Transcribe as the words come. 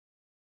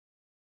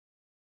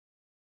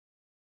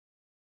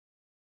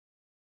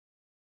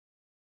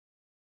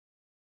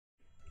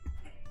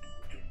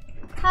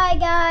Hi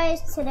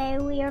guys, today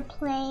we are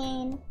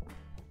playing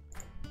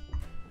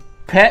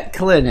Pet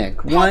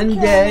Clinic. One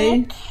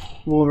day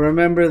we'll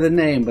remember the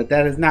name, but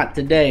that is not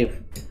today.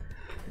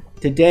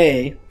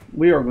 Today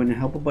we are going to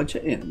help a bunch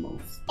of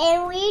animals.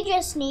 And we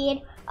just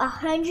need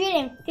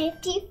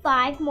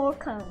 155 more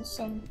coins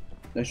and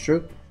That's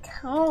true.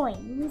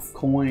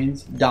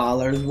 coins,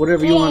 dollars,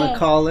 whatever you want to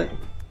call it.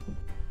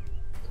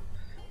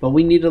 But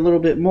we need a little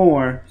bit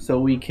more so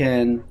we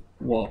can,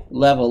 well,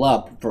 level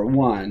up for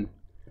one.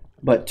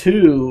 But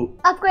two,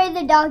 upgrade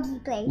the doggy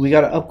place. we got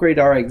to upgrade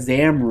our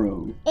exam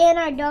room. And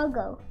our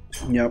doggo.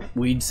 Yep,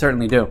 we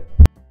certainly do.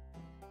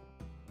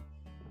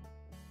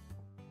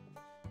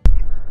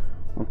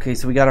 Okay,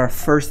 so we got our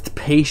first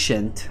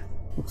patient.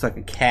 Looks like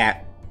a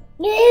cat.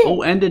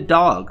 Oh, and a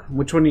dog.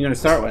 Which one are you going to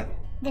start with?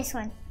 This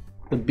one.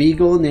 The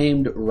beagle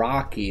named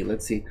Rocky.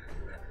 Let's see.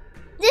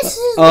 This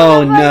is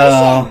oh one of our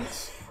no.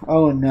 missions.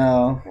 Oh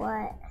no.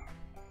 What?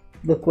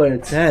 Look what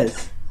it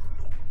says.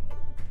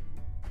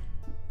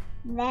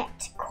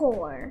 Vet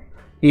core.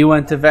 He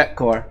went to vet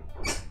corps.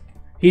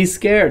 He's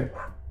scared.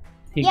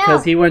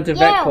 Because he went to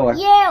vet corps.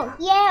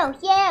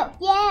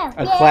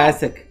 A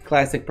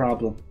classic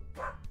problem.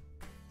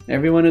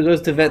 Everyone who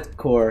goes to vet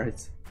corps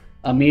is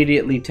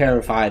immediately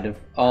terrified of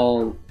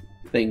all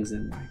things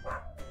in life.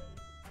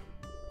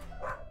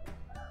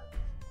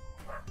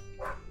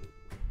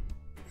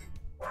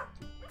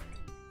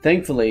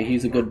 Thankfully,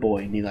 he's a good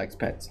boy and he likes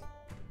pets.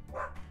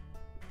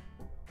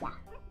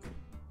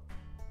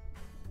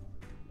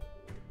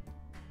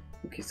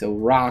 Okay, so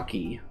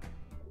Rocky.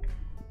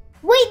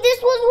 Wait,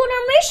 this was one of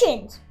our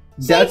missions.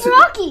 Save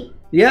Rocky.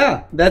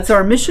 Yeah, that's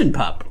our mission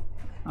pup.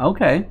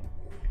 Okay.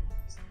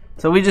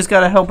 So we just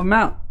gotta help him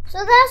out. So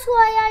that's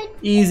why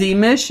Easy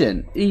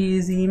mission.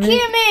 Easy mission.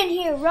 Come in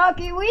here,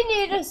 Rocky. We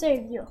need to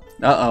save you.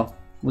 Uh-oh.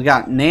 We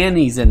got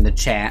nannies in the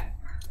chat.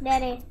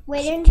 Daddy,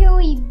 wait until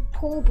we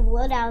pull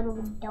blood out of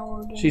the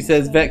dog. She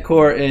says vet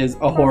corps is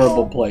a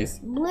horrible place.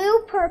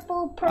 Blue,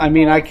 purple. I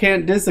mean, I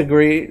can't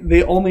disagree.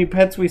 The only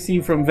pets we see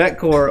from vet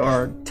corps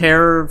are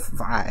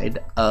terrified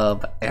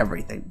of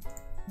everything.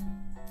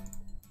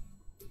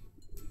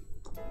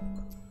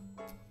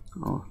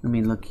 Oh, let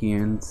me look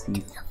here and see.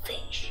 The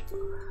fish.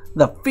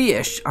 The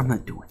fish. I'm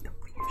not doing the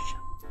fish.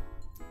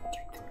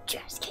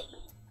 Just kidding.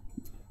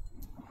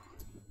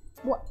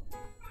 What?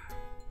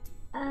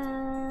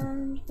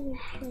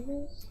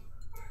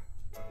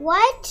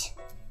 What?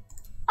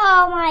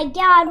 Oh my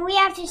God! We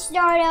have to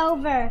start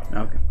over.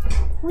 Okay.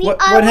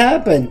 What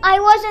happened? I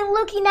wasn't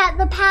looking at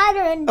the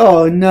pattern.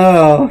 Oh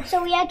no!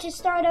 So we had to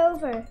start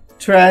over.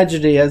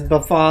 Tragedy has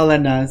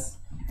befallen us.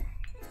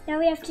 Now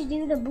we have to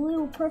do the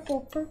blue,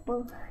 purple.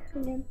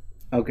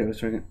 Okay, let's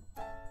try it.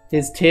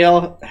 His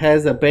tail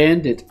has a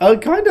bandage. Oh,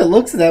 it kind of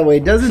looks that way,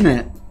 doesn't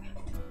it?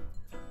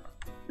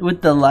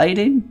 With the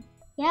lighting?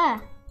 Yeah.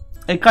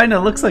 It kind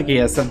of looks like he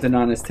has something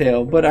on his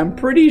tail, but I'm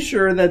pretty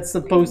sure that's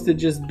supposed to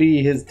just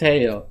be his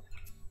tail.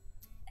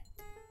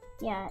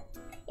 Yeah,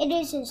 it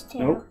is his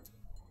tail. Nope.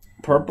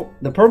 Purple.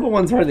 The purple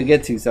one's hard to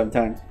get to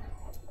sometimes.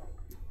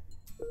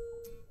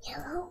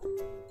 Yellow,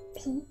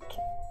 pink,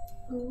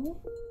 blue,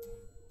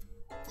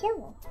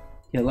 yellow.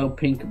 Yellow,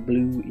 pink,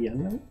 blue,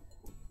 yellow?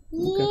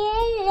 Okay.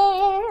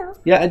 Yellow.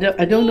 Yeah,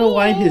 I don't know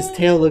why his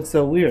tail looks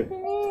so weird.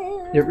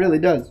 Blue. It really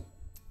does.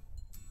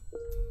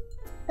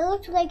 It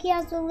looks like he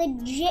has a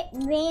legit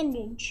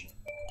bandage.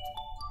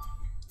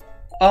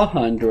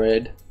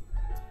 100.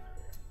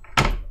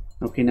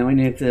 Okay, now we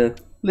need to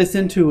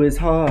listen to his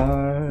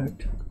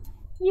heart.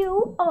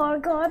 You are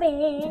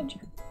garbage.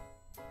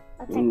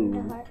 I'll take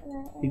the heart.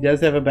 He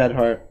does have a bad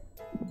heart.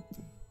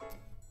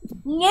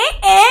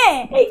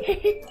 Yeah.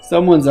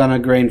 Someone's on a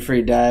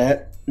grain-free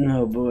diet.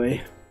 Oh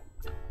boy.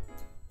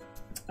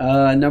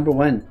 Number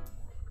one.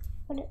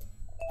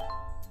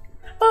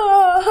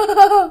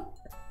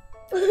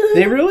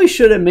 They really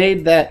should have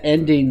made that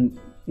ending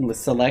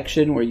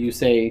selection where you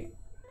say,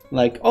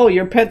 like, oh,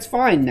 your pet's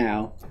fine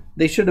now.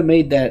 They should have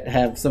made that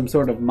have some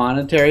sort of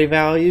monetary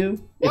value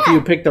if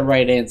you pick the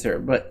right answer.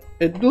 But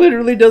it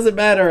literally doesn't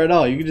matter at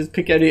all. You can just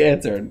pick any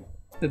answer and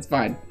it's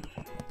fine.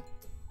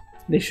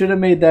 They should have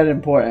made that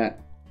important.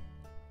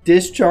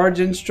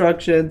 Discharge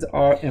instructions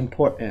are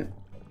important.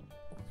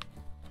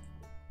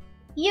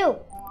 You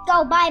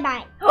go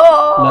bye-bye.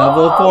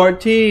 Level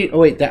 14. Oh,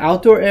 wait, the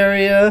outdoor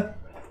area.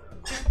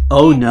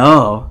 Oh,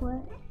 no.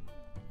 What?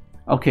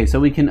 Okay, so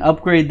we can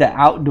upgrade the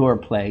outdoor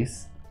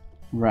place,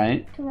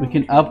 right? We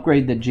can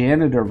upgrade the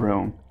janitor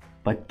room,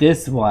 but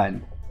this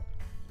one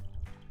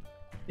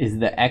is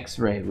the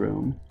x-ray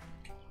room.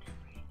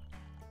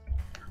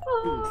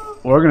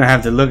 We're going to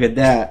have to look at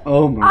that.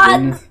 Oh, my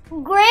goodness.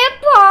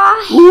 Grandpa!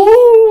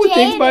 Ooh,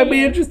 things might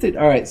be interesting.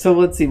 All right, so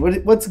let's see.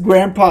 What's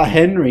Grandpa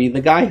Henry,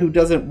 the guy who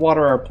doesn't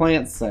water our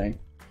plants, say?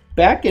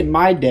 Back in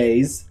my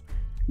days,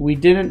 we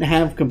didn't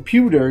have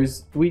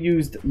computers. We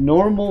used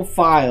normal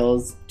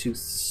files to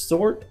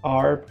sort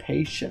our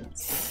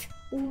patients.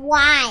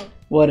 Why?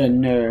 What a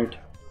nerd.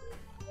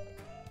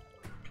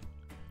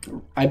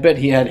 I bet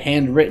he had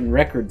handwritten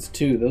records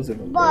too. Those are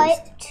the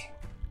worst.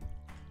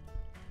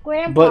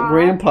 Grandpa. But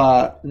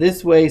Grandpa,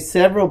 this way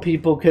several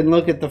people can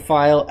look at the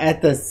file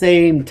at the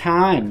same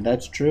time.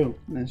 That's true.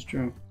 That's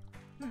true.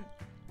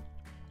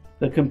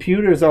 The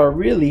computers are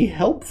really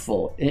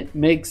helpful. It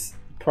makes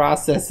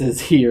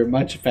processes here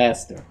much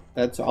faster.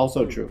 That's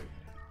also true.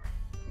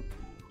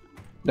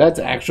 That's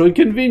actually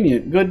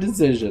convenient. Good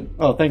decision.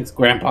 Oh, thanks,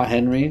 Grandpa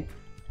Henry.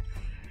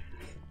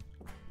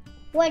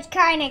 What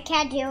kind of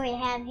cat do we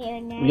have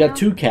here now? We got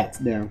 2 cats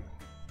now.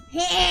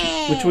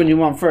 Which one you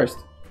want first?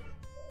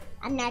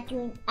 I'm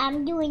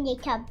doing the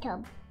Tub.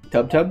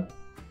 Tub Tub?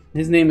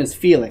 His name is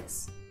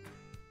Felix.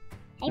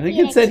 I think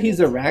it said he's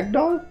a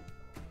ragdoll,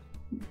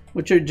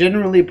 which are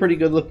generally pretty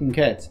good looking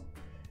cats.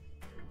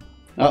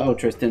 Uh-oh,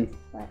 Tristan.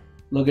 What?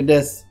 Look at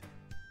this.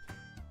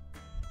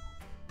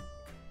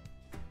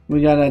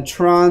 We got a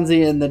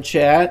Tronzy in the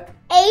chat.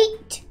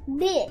 8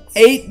 bits.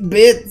 8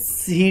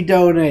 bits he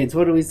donates.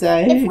 What do we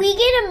say? If we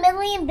get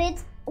 1,000,000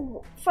 bits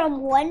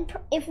from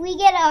if we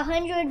get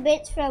 100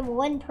 bits from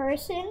one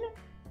person,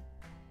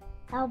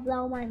 I'll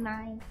blow my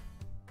mind.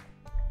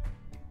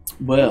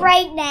 Well,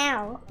 right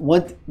now.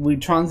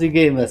 Tronzy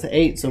gave us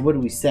 8, so what do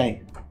we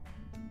say?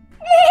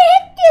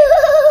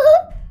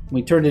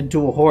 We turned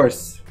into a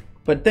horse.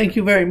 But thank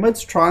you very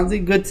much, Tronzy.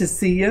 Good to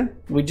see you.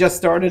 We just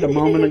started a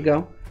moment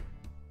ago.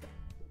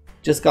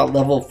 Just got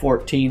level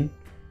 14.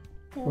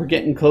 We're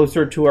getting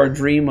closer to our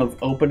dream of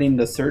opening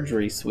the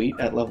surgery suite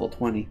at level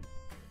 20.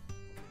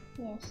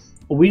 Yes.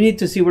 We need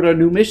to see what our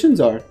new missions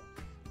are.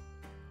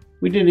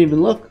 We didn't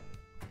even look.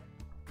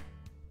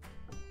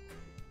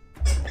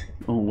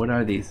 Oh, what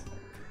are these?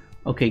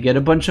 Okay, get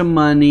a bunch of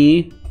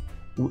money.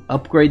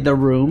 Upgrade the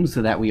room,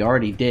 so that we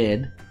already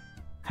did.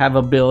 Have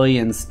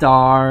 1,000,000,000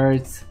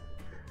 stars.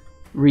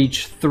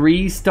 Reach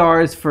 3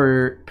 stars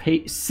for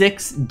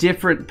 6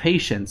 different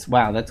patients.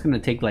 Wow, that's going to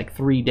take like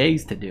 3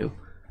 days to do.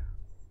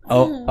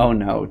 Oh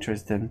no,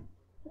 Tristan.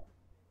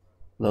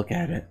 Look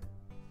at it.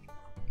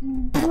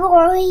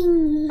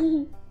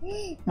 Boing.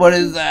 What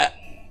is that?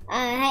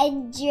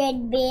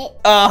 100 bits.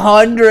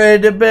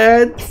 100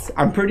 bits?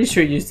 I'm pretty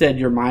sure you said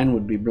your mind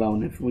would be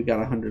blown if we got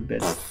 100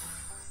 bits.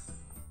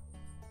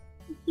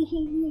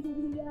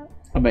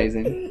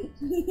 Amazing.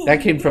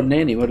 That came from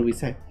Nanny. What do we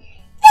say?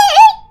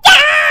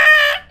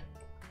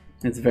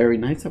 It's very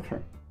nice of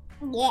her.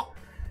 Yeah.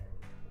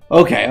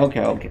 Okay.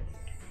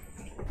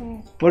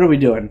 What are we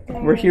doing?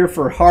 We're here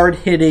for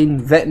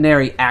hard-hitting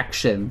veterinary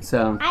action,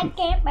 so... I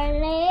can't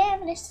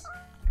believe this.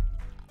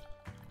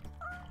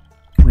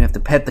 We have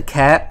to pet the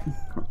cat.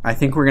 I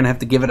think we're gonna have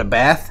to give it a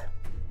bath.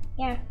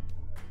 Yeah.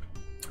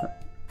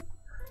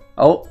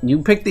 Oh,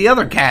 you picked the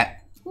other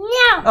cat.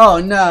 No.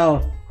 Oh,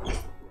 no.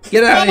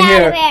 Get out of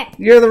here.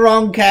 You're the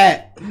wrong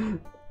cat.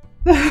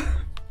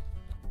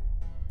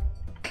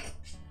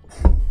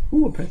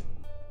 Ooh, a pet.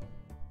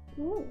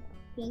 Ooh,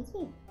 thank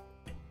you.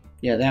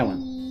 Yeah, that one.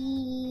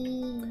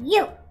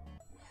 You.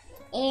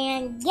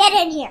 And get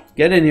in here.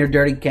 Get in here,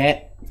 dirty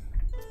cat.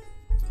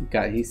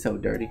 God, he's so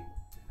dirty.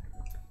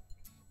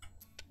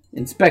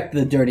 Inspect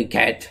the dirty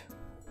cat.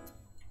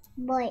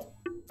 Boy.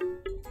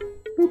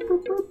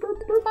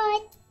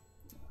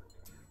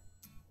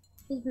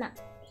 He's not.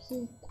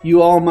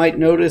 You all might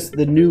notice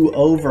the new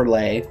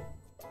overlay.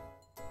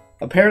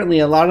 Apparently,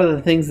 a lot of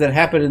the things that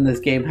happen in this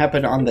game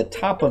happen on the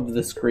top of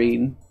the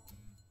screen.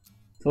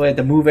 So I have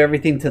to move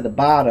everything to the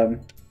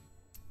bottom.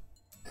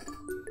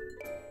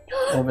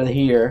 Over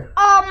here.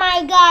 Oh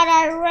my god,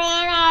 I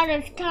ran out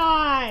of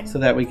time. So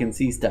that we can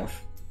see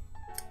stuff.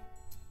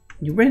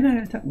 You ran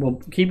out of time. Well,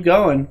 keep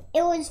going.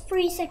 It was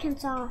 3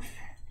 seconds off.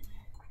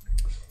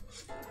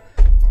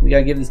 We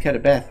gotta give this cat a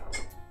bath.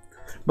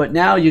 But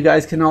now you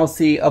guys can all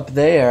see up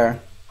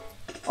there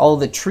all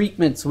the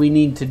treatments we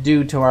need to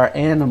do to our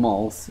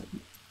animals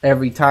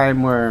every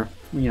time we're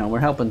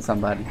helping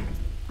somebody.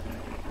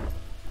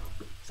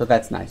 So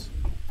that's nice.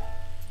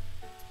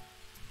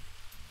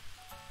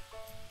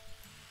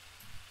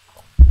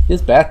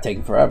 This bath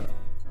taking forever.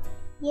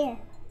 Yeah.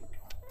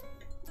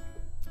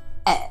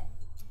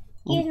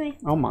 Excuse me.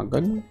 Oh my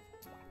goodness.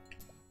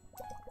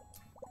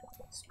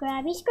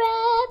 Scrubby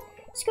scrub,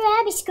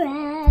 scrubby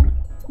scrub.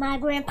 My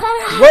grandpa.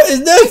 What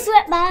is this?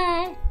 Sweat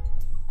by.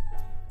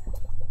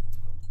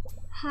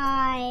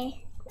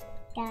 Hi,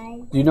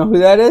 guys. Do you know who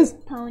that is?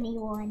 Pony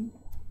one.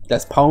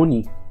 That's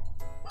Pony.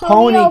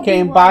 Pony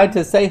came by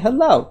to say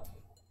hello.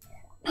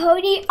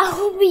 Pony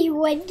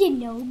Obi-Wan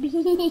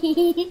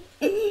Kenobi.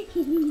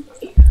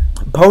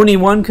 Pony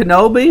 1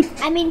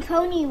 Kenobi? I mean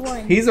Pony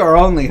 1. He's our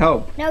only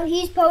hope. No,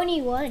 he's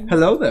Pony 1.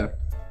 Hello there.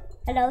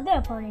 Hello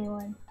there, Pony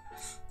 1.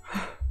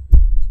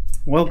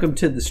 Welcome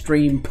to the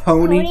stream,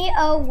 Pony. Pony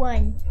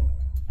 01.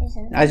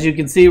 As you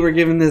can see, we're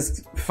giving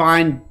this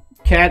fine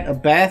cat a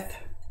bath.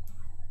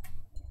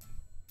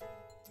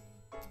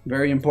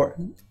 Very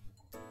important.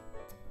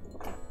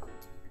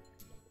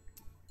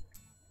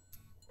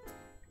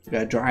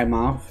 Gotta dry him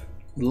off.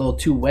 He's a little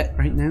too wet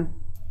right now.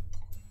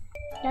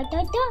 Da,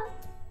 da, da.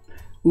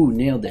 Ooh,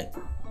 nailed it.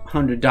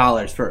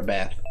 $100 for a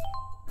bath.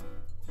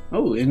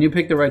 Oh, and you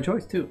picked the right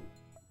choice too.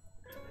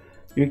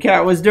 Your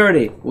cat was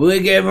dirty.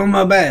 We gave him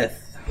a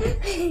bath.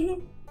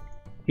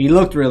 He He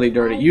looked really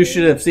dirty. You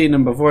should have seen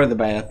him before the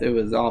bath. It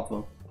was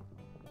awful.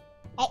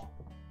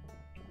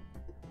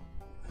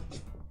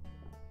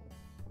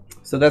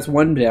 So that's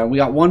one down. We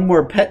got one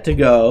more pet to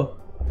go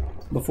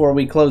before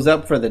we close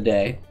up for the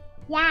day.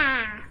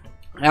 Yeah.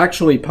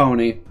 Actually,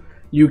 Pony,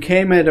 you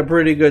came at a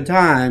pretty good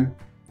time.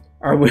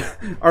 Are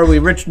we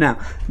rich now?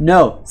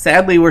 No,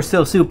 sadly we're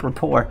still super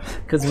poor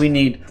because we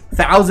need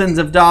thousands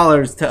of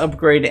dollars to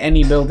upgrade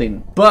any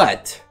building.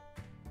 But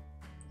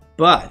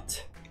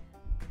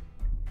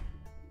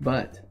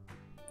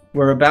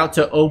we're about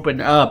to open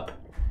up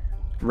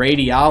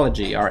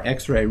radiology, our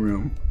x-ray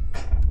room.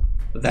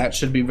 That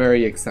should be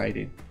very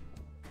exciting.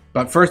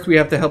 But first we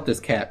have to help this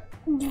cat.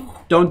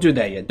 Don't do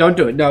that yet. Don't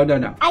do it. No.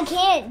 I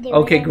can't do it.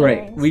 Okay,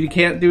 great. We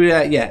can't do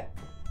that yet.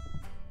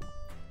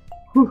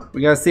 Whew.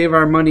 We gotta save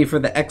our money for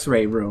the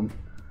x-ray room.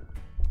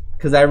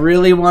 Because I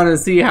really want to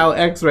see how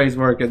x-rays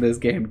work in this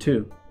game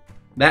too.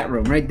 That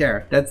room right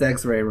there. That's the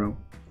x-ray room.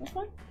 This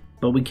one?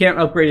 But we can't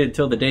upgrade it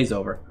until the day's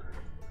over.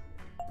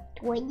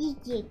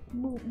 26.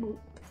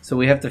 So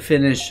we have to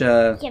finish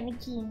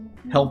 17.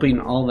 helping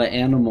all the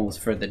animals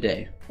for the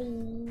day.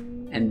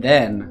 And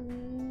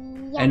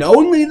then, Yeah. and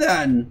only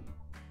then,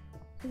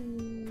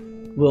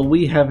 will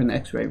we have an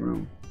x-ray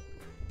room.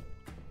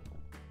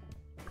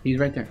 He's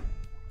right there.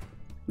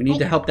 We need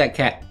to help that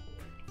cat.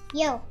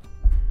 Yo.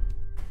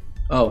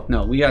 Oh,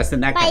 no, we gotta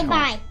send that cat home.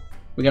 Bye-bye.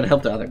 We gotta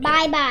help the other cat.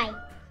 Bye-bye.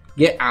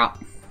 Get out.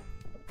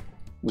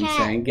 We Cat,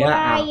 sang, get where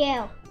out. are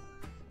you?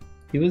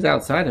 He was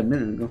outside a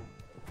minute ago.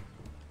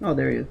 Oh,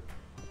 there he is.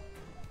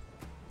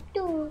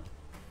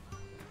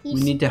 We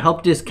need to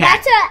help this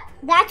cat.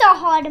 That's a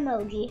heart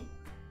emoji.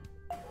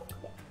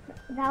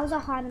 That was a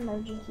heart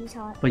emoji. He's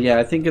hot. But yeah,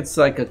 I think it's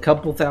like a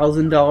couple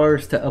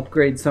 $1,000s to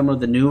upgrade some of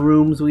the new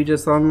rooms we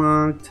just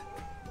unlocked.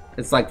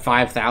 It's like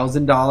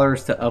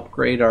 $5,000 to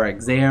upgrade our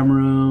exam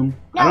room.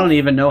 No. I don't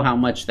even know how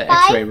much the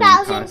X-ray room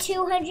costs.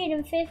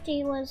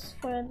 5,250 was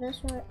for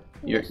this one.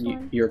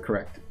 You're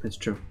correct. It's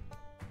true.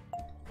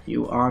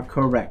 You are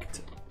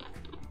correct.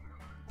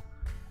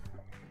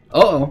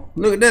 Uh-oh,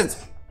 look at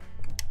this.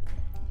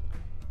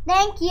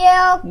 Thank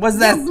you. What's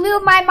that? You blew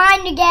my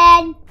mind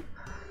again.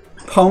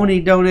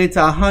 Pony donates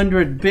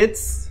 100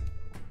 bits.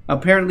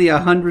 Apparently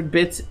 100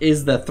 bits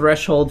is the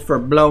threshold for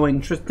blowing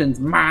Tristan's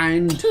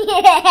mind.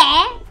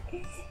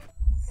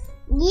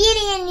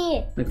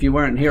 If you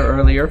weren't here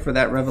earlier for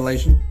that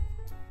revelation.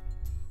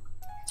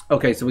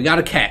 Okay, so we got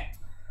a cat.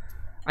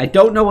 I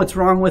don't know what's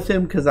wrong with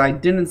him because I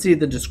didn't see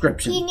the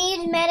description. He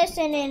needs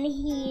medicine and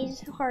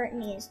his heart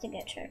needs to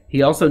get checked.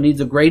 He also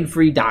needs a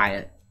grain-free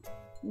diet.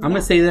 I'm going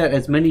to say that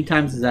as many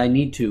times as I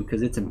need to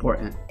because it's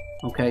important.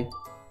 Okay?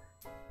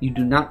 You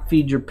do not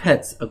feed your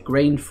pets a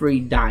grain-free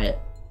diet.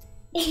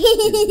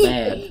 It's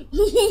bad.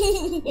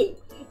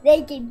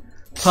 They can.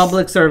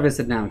 Public service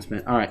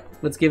announcement. Alright,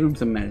 let's give him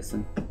some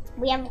medicine.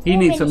 We have He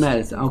needs some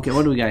medicine. Okay,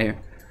 what do we got here?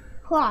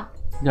 Huh.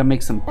 Gotta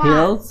make some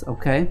pills.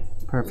 Okay,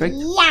 perfect.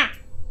 Yeah.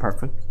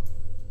 Perfect.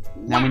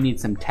 Now we need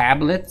some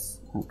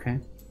tablets. Okay.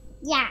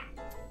 Yeah.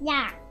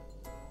 Yeah.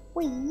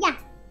 Yeah.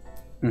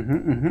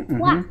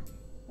 Mm-hmm. I'm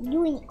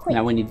doing it quick.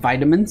 Now we need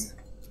vitamins.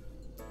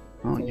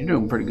 Oh, you're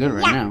doing pretty good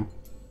right now.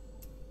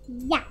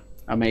 Yeah.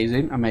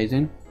 Amazing,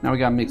 amazing. Now we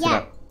gotta mix it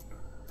up.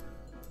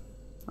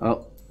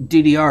 Oh,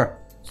 DDR.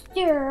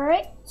 Stir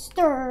it,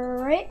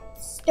 stir it,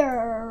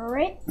 stir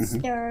it,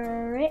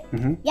 stir it.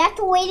 You have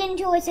to wait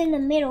until it's in the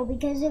middle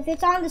because if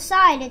it's on the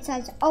side, it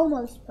says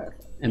almost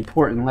perfect.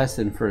 Important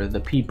lesson for the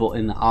people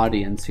in the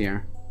audience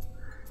here.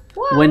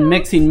 Whoa. When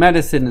mixing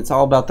medicine, it's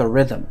all about the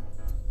rhythm.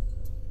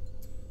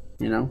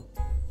 You know?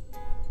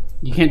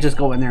 You can't just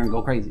go in there and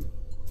go crazy.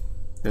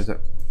 There's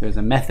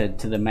a method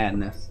to the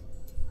madness.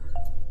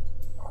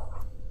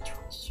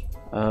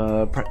 We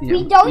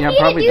don't need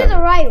to do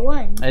the right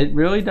one. It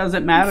really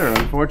doesn't matter,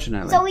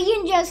 unfortunately. So we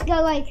can just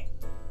go like,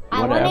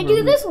 I want to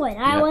do this one.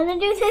 I want to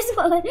do this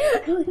one.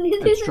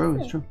 It's true.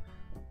 It's true.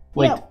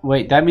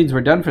 Wait. That means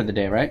we're done for the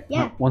day, right?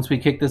 Yeah. Once we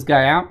kick this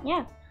guy out.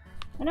 Yeah.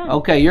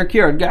 Okay, you're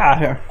cured. Get out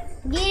here.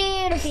 Get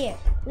out of here.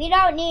 We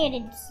don't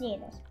need to see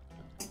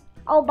this.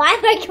 Oh, bye,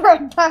 my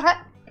current part.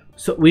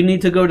 So we need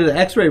to go to the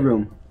X-ray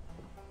room.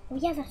 Oh,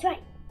 yeah, that's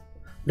right.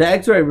 The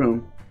X-ray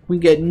room. We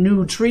get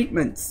new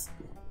treatments.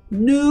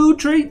 New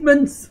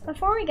treatments.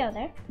 Before we go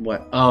there.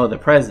 What? Oh, the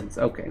presents.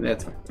 Okay,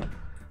 that's fine.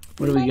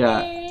 What do we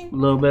got? A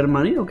little bit of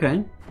money.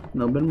 Okay, a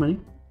little bit of money.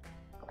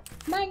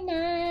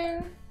 Money.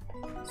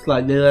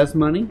 Slightly less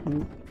money.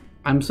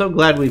 I'm so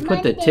glad we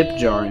put the tip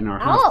jar in our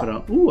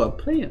hospital. Ooh, a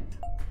plant.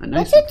 A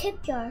nice What's a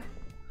tip jar?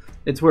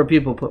 It's where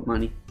people put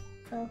money.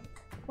 Oh,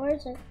 where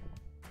is it?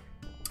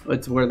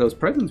 It's where those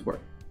presents were.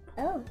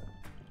 Oh.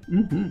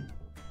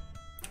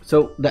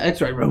 So the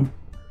X-ray room.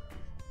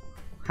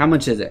 How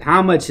much is it?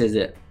 How much is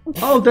it?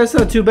 Oh, that's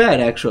not too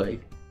bad actually.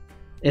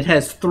 It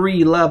has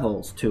 3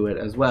 levels to it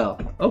as well.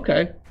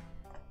 Okay.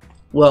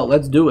 Well,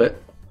 let's do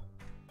it.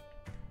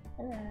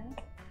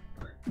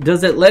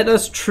 Does it let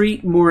us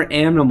treat more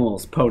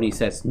animals? Pony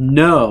says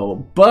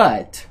no,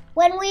 but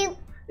when we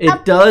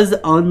it does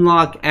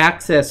unlock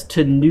access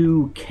to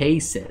new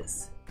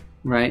cases.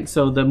 right?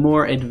 So the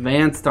more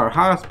advanced our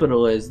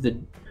hospital is, the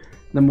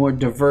more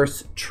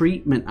diverse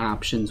treatment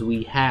options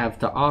we have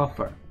to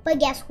offer. But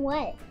guess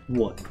what?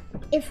 What?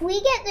 If we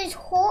get this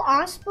whole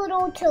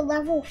hospital to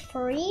level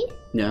 3,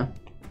 Yeah.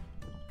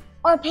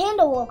 our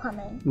panda will come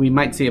in. We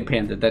might see a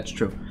panda, that's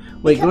true.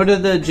 Wait, go to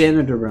the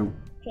janitor room.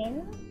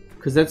 Janitor?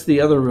 Because that's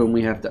the other room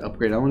we have to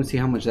upgrade. I want to see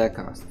how much that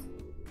costs.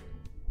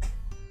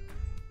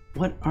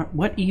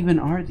 What even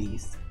are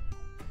these?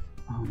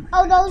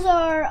 Oh, those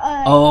are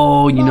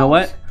Oh, you know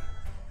what?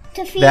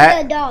 to feed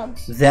the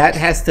dogs. That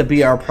has to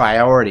be our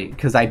priority.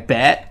 Because I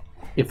bet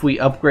if we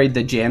upgrade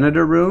the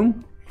janitor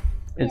room,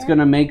 it's going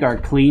to make our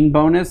clean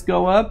bonus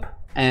go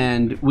up.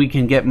 And we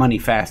can get money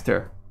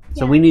faster.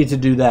 So we need to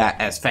do that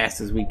as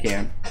fast as we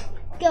can.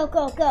 Go,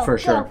 go, go. For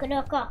sure. Go,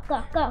 go, go,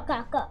 go, go,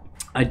 go, go.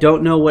 I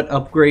don't know what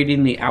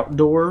upgrading the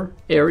outdoor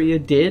area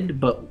did,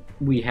 but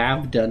we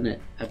have done it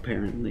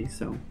apparently,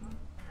 so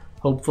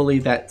hopefully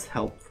that's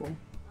helpful.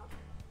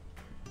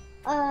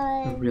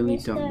 I really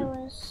this don't guy know.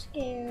 was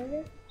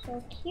scared.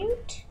 So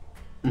cute.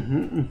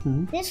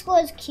 Mm-hmm. This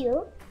was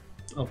cute.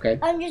 Okay.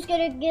 I'm just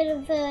gonna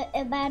give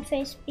a bad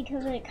face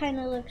because it kind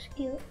of looks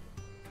cute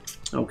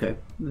Okay,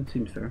 that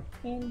seems fair.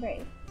 and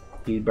brave.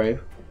 He's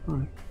brave. All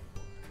right.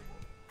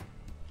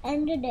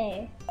 End of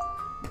day.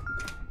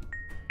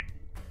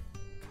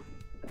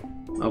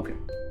 Okay.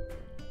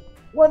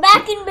 We're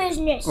back in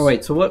business. Oh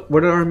wait, so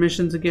what are our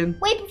missions again?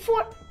 Wait.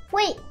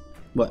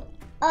 What?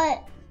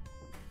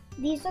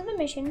 These are the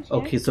missions. yeah?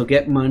 Okay, so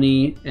get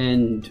money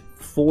and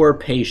 4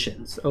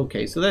 patients.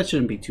 Okay, so that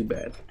shouldn't be too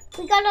bad.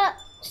 We gotta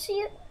see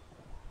it.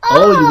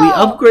 Oh, we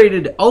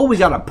upgraded. Oh, we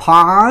got a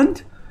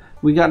pond.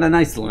 We got a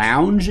nice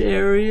lounge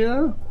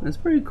area. That's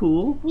pretty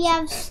cool. We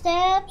have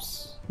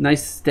steps.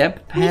 Nice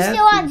step path.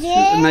 still have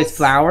A nice this.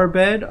 flower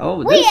bed. Oh,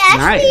 We this is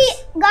actually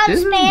nice. got This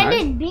is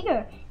expanded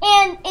bigger.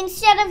 And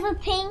instead of a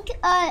pink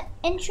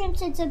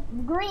entrance, it's a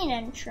green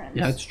entrance.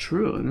 Yeah, that's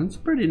true. And it's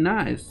pretty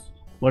nice.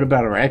 What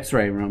about our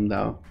x-ray room,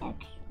 though?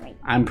 X-ray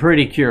I'm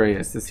pretty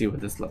curious to see what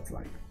this looks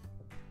like.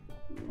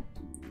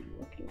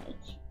 look like.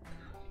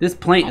 This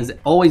plant is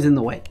always in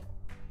the way.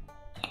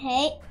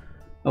 Okay.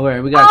 Oh, wait,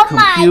 we got Oh a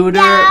my computer.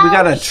 We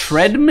got a gosh.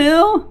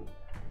 treadmill.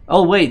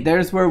 Oh, wait,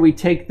 there's where we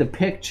take the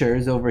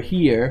pictures over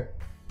here.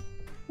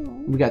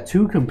 We got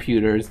 2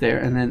 computers there,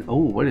 and then, oh,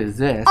 what is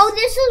this? Oh,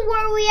 this is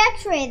where we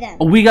x-ray them.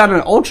 Oh, we got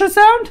an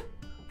ultrasound?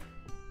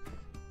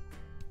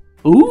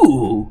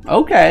 Ooh,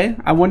 okay.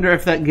 I wonder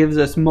if that gives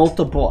us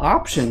multiple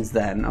options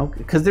then. Okay,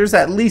 because there's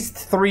at least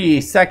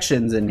 3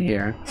 sections in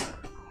here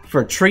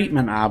for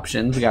treatment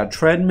options. We got a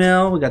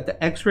treadmill, we got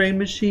the x-ray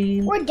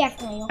machine, We're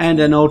definitely. and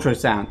an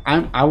ultrasound.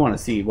 I want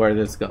to see where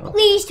this goes.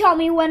 Please tell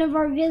me one of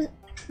our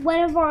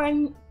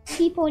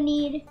people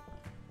need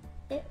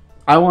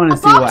I want to A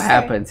see what boxer.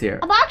 happens here.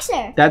 a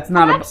boxer. That's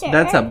not boxer,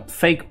 that's right? a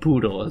fake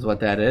poodle is what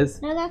that is.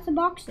 No, that's a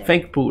boxer.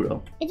 Fake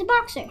poodle. It's a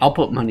boxer. I'll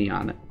put money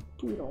on it.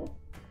 Poodle.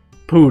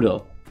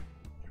 Poodle.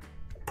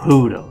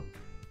 Poodle.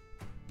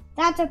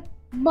 That's a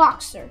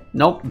boxer.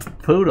 Nope,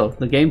 poodle.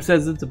 The game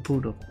says it's a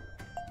poodle.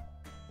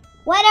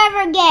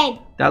 Whatever, Gabe.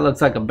 That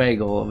looks like a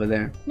bagel over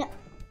there. No.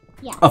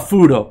 Yeah. A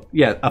foodle.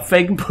 Yeah, a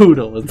fake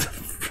poodle is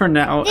for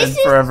now This and is-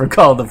 forever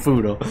called a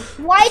foodle.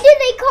 Why did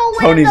they call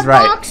one Tony's of the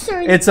right.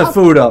 boxers? It's a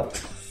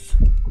foodle.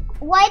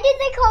 Why did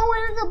they call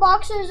one of the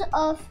boxers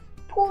a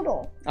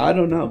poodle? I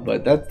don't know,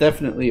 but that's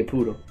definitely a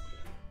poodle.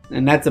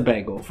 And that's a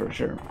bagel for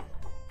sure.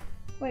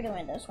 We're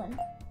doing this one.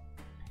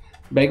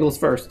 Bagels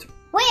first.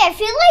 Wait, I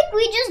feel like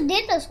we just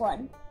did this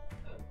one.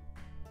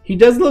 He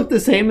does look the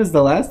same as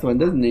the last one,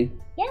 doesn't he?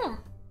 Yeah.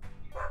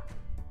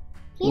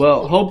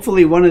 Well,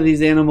 hopefully one of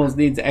these animals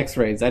needs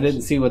x-rays. I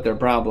didn't see what their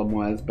problem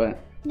was, but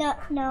No.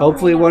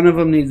 hopefully I know. one of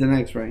them needs an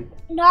x-ray.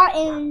 Not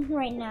in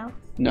right now.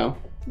 No?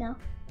 No.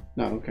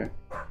 No, okay.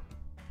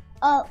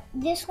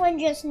 This one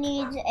just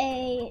needs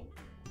a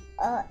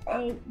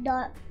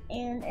dot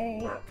and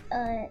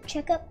a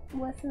checkup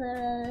with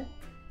the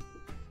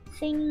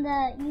thing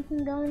that you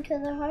can go into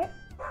the heart.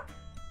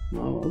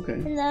 Oh, okay.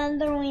 And the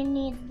other one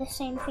needs the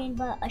same thing,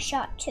 but a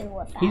shot too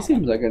with that. He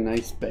seems like a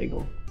nice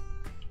bagel.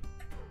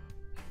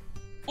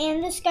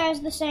 And this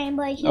guy's the same,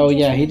 but he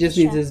He just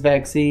needs a shot. his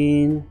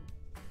vaccine.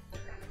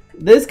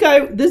 This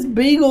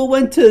beagle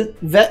went to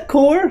vet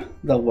corps?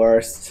 The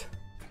worst.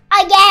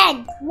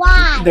 Again!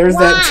 Why? There's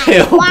that Why?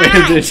 tail Why?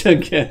 bandage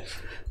again.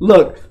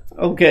 Look,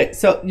 okay,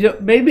 so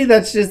maybe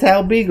that's just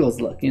how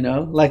beagles look,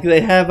 like they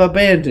have a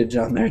bandage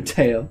on their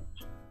tail.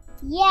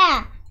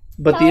 Yeah.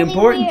 But the Totally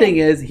important weird. thing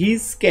is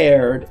he's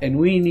scared and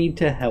we need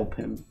to help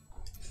him.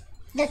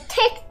 The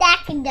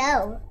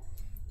tic-tac-toe.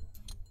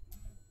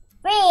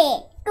 3,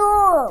 2,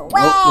 1. we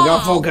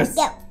got focus.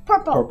 Yeah,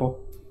 purple. Purple,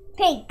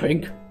 Pink.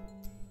 pink,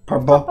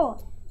 purple.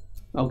 Purple.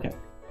 Okay.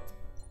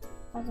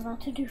 I was about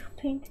to do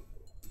pink.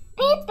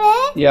 Pink.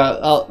 Yeah,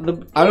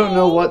 I don't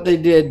know what they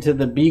did to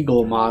the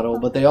beagle model,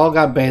 but they all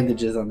got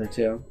bandages on their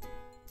tail.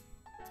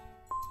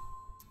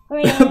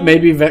 Green.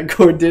 Maybe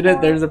VetCorp did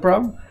it. There's a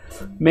problem.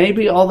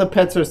 Maybe all the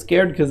pets are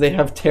scared because they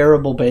have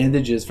terrible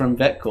bandages from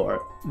VetCorp.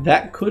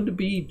 That could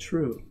be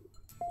true.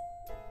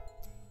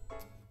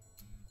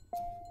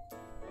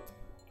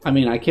 I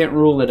mean, I can't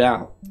rule it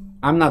out.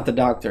 I'm not the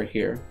doctor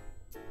here.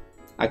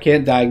 I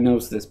can't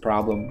diagnose this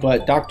problem,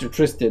 but Dr.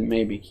 Tristan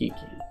maybe he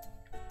can.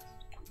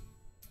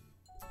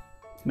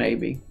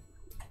 Maybe.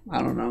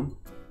 I don't know.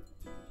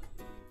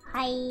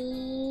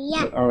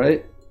 Hiya.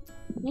 Alright.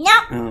 No.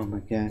 Oh my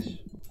gosh.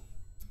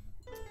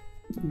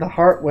 The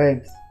heart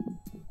waves.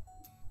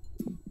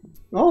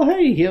 Oh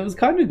hey, he was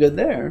kind of good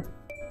there.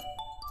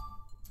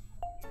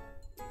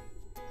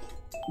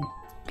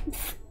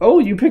 Oh,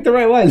 you picked the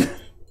right one.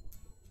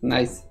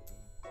 Nice.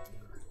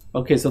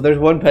 Okay, so there's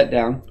one pet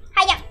down.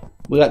 Hiya.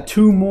 We got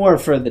 2 more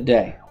for the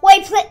day.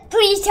 Wait,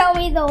 please tell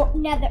me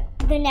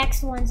the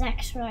next one's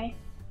X-ray.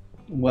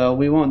 Well,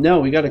 we won't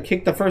know. We got to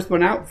kick the first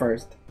one out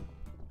first.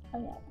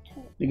 Okay.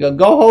 You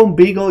go home,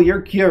 Beagle.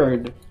 You're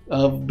cured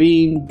of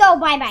being Go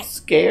bye-bye.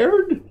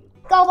 scared.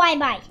 Go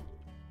bye-bye.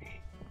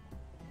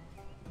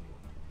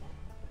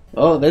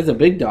 Oh, there's a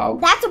big dog.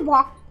 That's a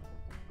box.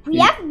 We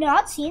have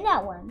not seen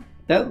that one.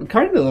 That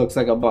kind of looks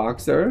like a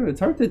boxer.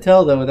 It's hard to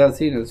tell though without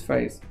seeing his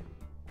face.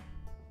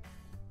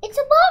 It's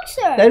a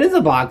boxer. That is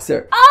a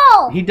boxer.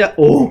 Oh. He does.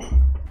 Oh,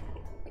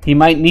 he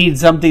might need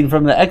something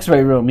from the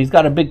X-ray room. He's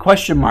got a big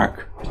question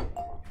mark.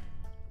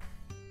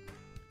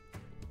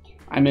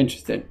 I'm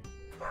interested.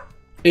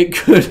 It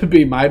could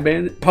be my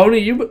bandage. Pony,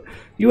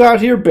 you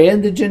out here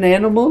bandaging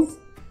animals?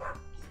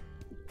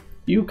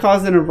 You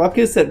causing a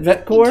ruckus at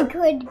VetCorp? It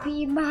could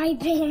be my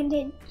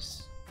bandage.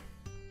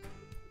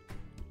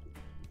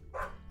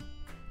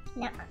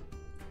 No.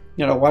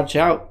 You gotta watch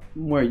out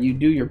where you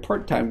do your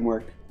part-time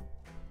work.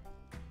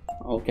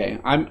 Okay,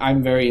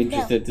 I'm very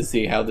interested to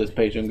see how this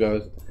patient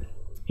goes.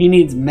 He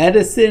needs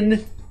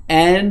medicine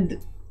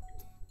and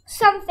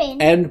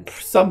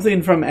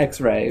something from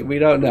X-ray. We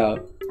don't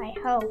know. I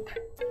hope.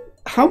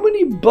 How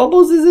many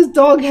bubbles does this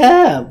dog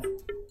have?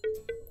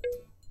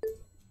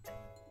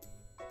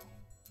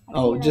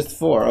 Oh, just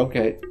 4.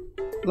 Okay.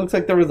 Looks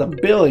like there was a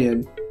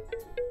billion.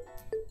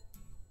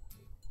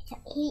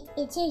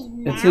 It's his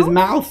mouth. It's his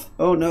mouth.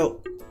 Oh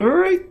no.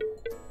 Alright. Do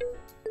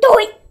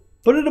it.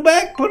 Put it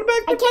back. Put it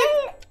back. I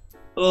can't.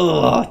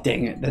 Oh,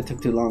 dang it. That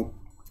took too long.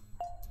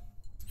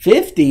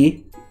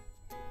 50?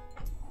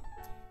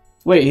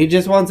 Wait, he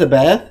just wants a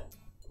bath?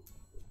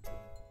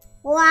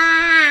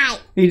 Why?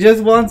 He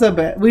just wants a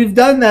bath. We've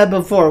done that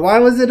before. Why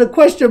was it a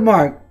question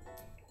mark?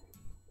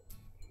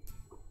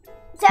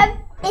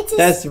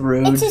 That's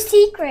rude. It's a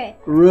secret.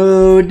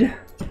 Rude.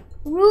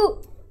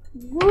 Rule.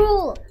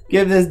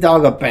 Give this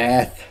dog a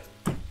bath.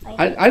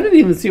 I didn't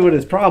even see what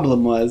his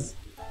problem was.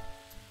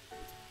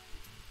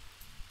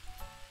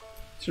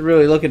 Should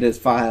really look at his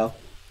file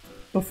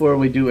before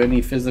we do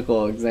any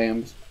physical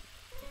exams.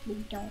 We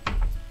don't.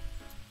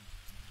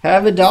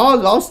 Have a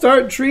dog, I'll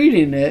start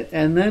treating it,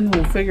 and then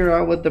we'll figure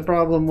out what the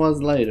problem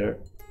was later.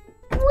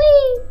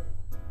 Whee!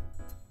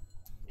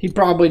 He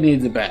probably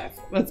needs a bath,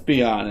 let's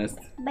be honest.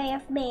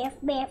 Bath.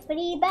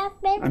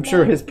 I'm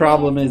sure his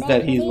problem is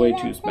that he's way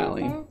too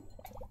smelly.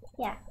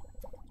 Yeah.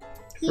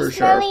 For He's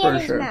sure, smelly for in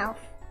his sure. mouth.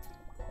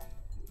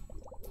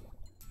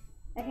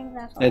 I think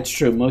that's why. That's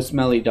true, most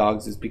smelly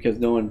dogs is because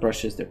no one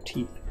brushes their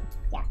teeth.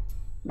 Yeah.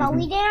 But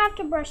we didn't have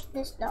to brush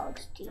this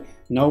dog's teeth.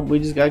 Nope, we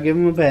just gotta give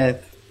him a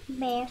bath.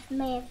 Bath.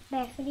 Bath,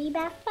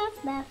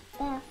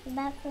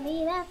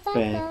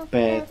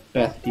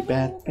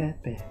 bath,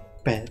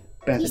 bath.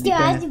 He still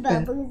has the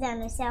bubbles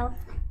on himself.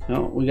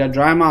 No, we gotta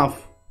dry him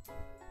off.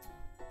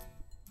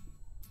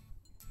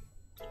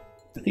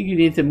 I think you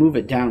need to move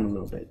it down a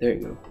little bit. There you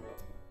go.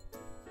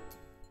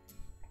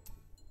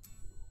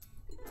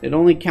 It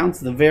only counts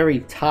the very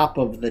top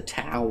of the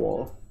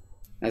towel.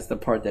 That's the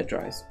part that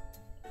dries.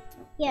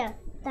 Yeah,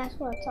 that's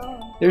what it's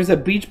all. There's a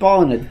beach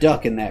ball and a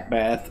duck in that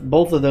bath.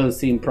 Both of those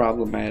seem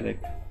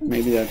problematic.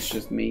 Maybe that's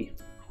just me.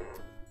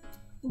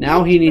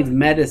 Now he needs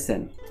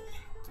medicine.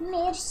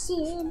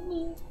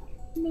 Medicine.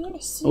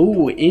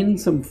 Oh, in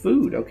some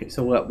food. Okay,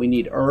 so what? We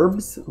need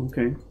herbs?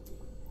 Okay.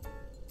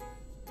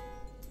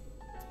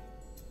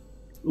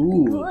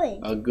 Ooh, Good.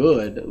 a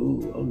good.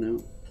 Ooh, oh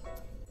no.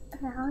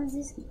 How is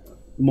this?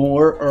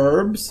 More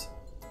herbs.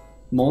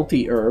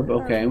 Multi-herb.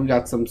 Okay, we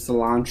got some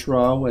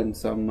cilantro and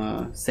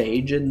some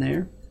sage in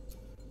there.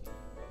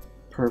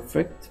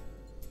 Perfect.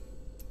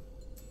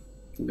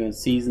 I'm gonna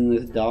season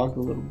this dog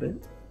a little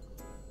bit.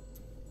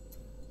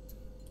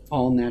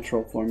 All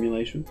natural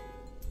formulation.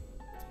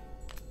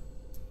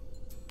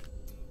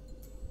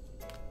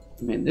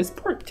 Man, this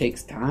part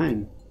takes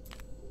time.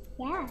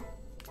 Yeah.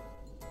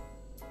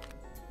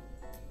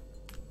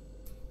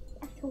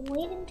 I have to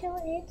wait until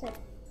it hits it.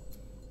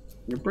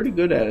 You're pretty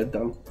good at it,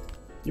 though.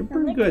 You're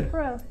pretty good.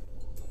 Pro.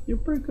 You're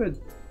pretty good.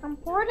 I'm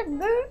pretty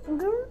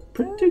good.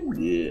 Pretty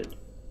good.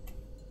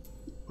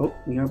 Oh,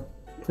 you gotta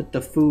put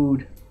the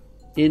food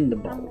in the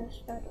I'm bowl. gonna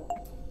start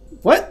it.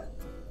 What?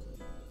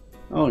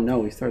 Oh no,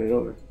 we started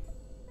over.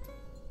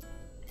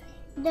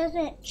 It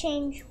doesn't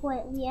change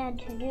what we had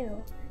to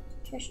do.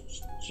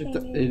 Just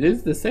changes. It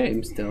is the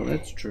same still,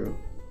 that's true.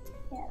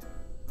 Yeah.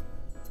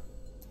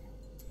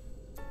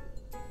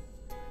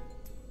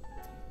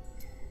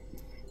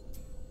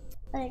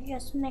 But I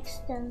just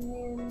mixed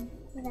them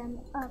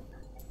up.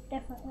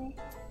 differently.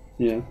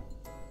 Yeah.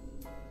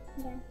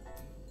 Yeah.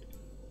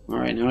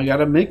 Alright, now I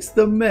gotta mix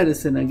the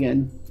medicine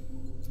again.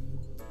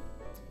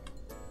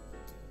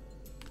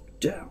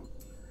 Down,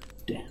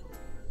 down,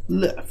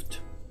 left,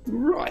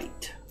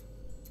 right,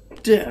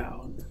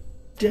 down,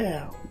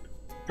 down.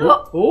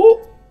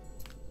 Oh!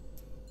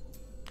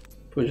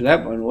 Push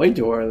that button way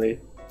too early.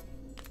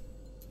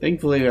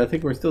 Thankfully, I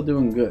think we're still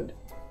doing good.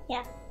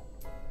 Yeah.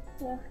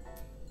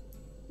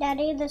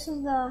 Daddy, this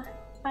is the...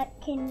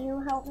 can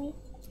you help me?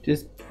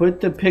 Just put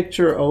the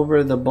picture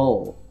over the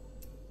bowl.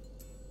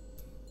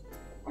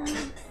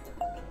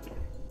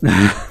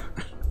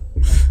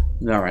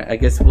 Alright, I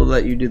guess we'll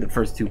let you do the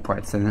first two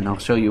parts and then I'll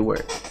show you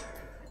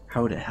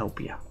how to help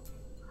you.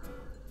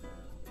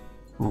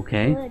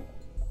 Okay. Good.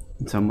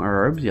 Some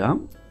herbs, yeah.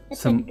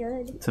 Some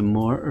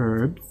more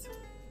herbs.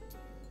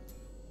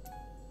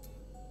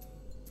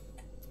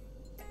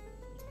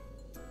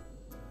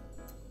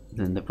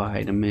 Then the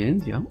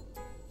vitamins, yeah.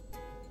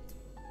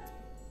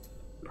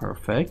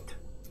 Perfect.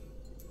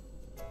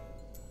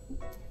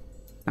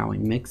 Now we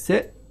mix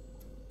it.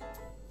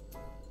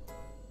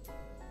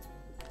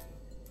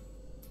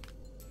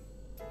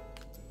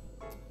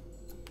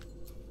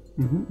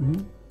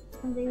 I'm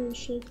very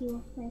shaky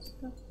with my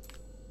stuff.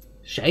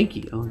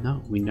 Shaky? Oh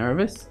no, we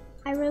nervous?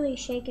 I really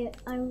shake it.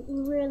 I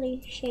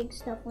really shake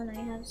stuff when I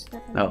have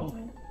stuff in my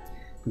hand.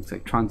 Looks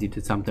like Tronzy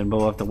did something, but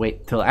we'll have to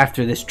wait till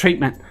after this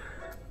treatment.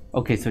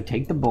 Okay, so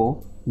take the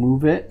bowl,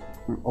 move it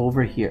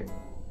over here.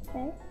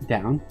 Okay.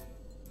 Down,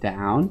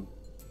 down,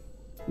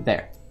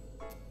 there.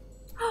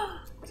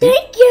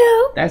 Thank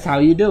you! That's how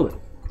you do it.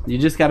 You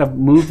just gotta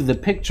move the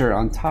picture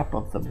on top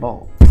of the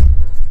bowl.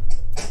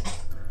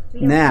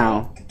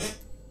 Now,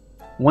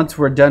 once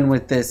we're done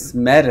with this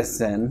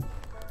medicine,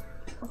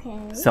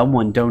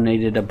 someone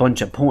donated a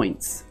bunch of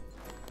points,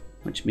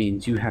 which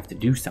means you have to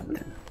do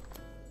something.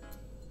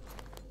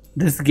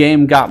 This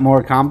game got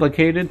more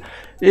complicated.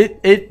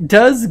 It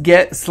does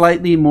get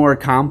slightly more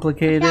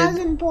complicated.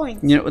 1,000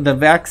 points. You know, the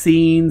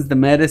vaccines, the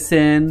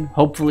medicine,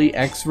 hopefully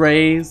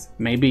X-rays,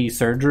 maybe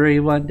surgery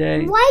one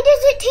day. Why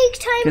does it take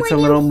time? It's a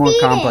little more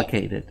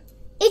complicated.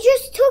 It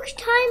just took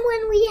time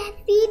when we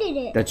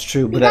feeded it. That's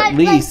true, but at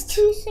least like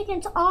 2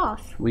 seconds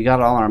off. We got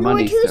all our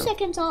money. We were 2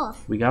 seconds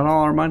off. We got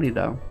all our money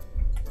though.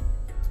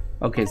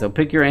 Okay, so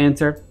pick your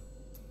answer.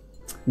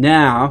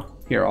 Now,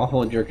 here, I'll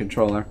hold your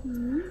controller.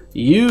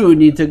 You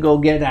need to go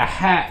get a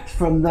hat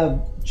from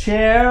the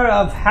chair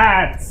of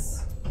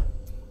hats.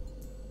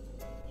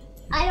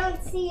 I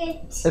don't see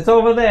it. It's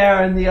over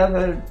there on the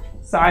other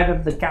side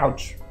of the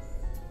couch.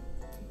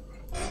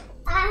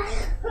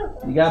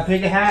 You gotta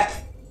pick a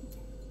hat.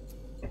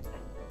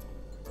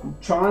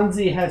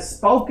 Tronzy has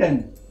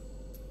spoken.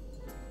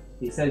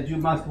 He said you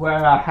must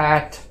wear a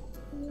hat.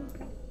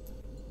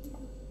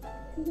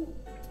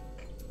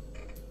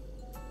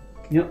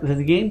 You know,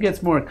 the game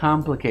gets more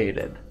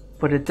complicated,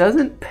 but it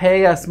doesn't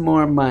pay us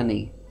more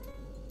money.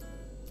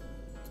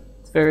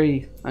 It's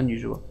very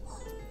unusual.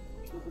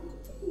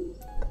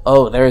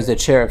 Oh, there is a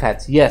chair of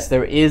hats. Yes,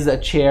 there is a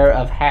chair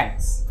of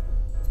hats.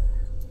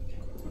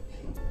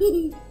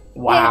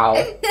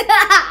 Wow.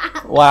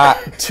 Wow.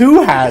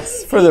 2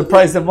 hats for the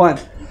price of 1.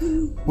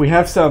 We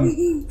have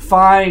some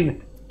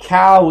fine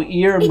cow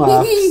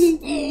earmuffs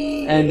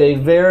and a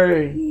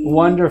very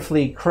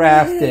wonderfully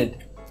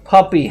crafted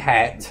puppy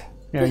hat.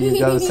 Here you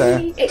go,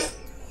 sir.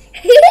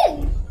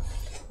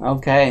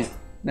 Okay,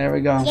 there we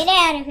go. Get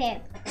out of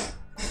here.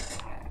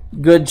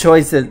 Good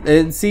choices.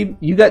 And see,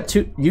 you got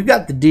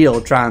the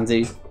deal,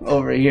 Tronzy,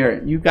 over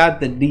here. You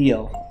got the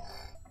deal.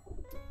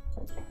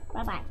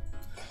 Bye-bye.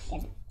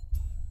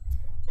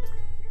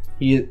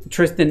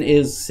 Tristan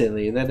is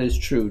silly. That is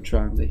true,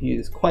 Tronzy. He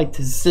is quite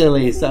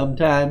silly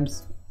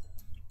sometimes.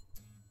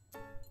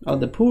 Oh,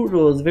 the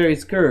poodle is very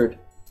scared.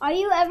 Are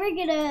you ever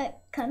gonna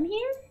come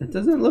here? It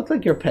doesn't look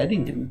like you're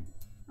petting him.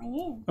 I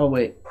am. Oh,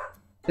 wait.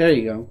 There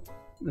you go.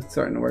 It's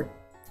starting to work.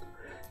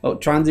 Oh,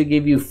 Tronzy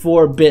gave you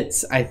 4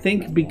 bits. I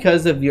think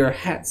because of your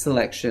hat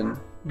selection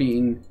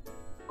being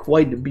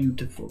quite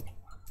beautiful.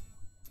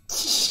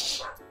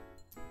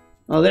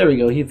 Oh, there we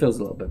go. He feels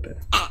a little bit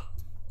better.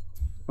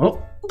 Oh.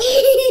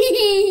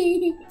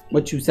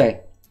 What you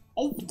say?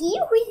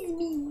 Excuse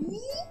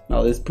me.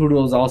 Oh, this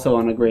poodle is also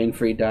on a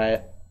grain-free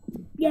diet.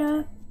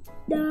 Yeah.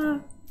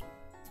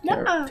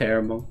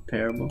 Terrible.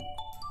 Terrible.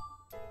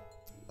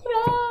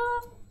 Ta-da!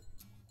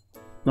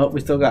 Oh,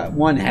 we still got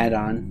 1 hat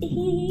on.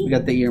 We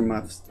got the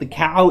earmuffs. The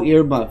cow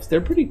earmuffs.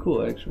 They're pretty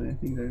cool, actually. I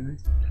think they're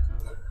nice.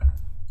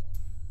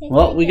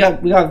 Well, we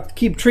got to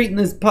keep treating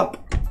this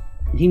pup.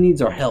 He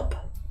needs our help.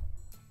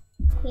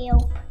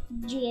 Help.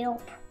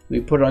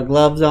 We put our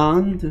gloves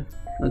on.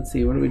 Let's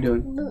see, what are we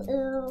doing?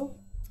 Blue,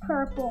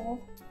 purple,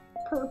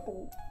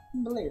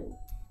 blue.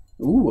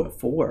 Ooh, a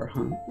 4,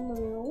 huh?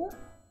 Blue,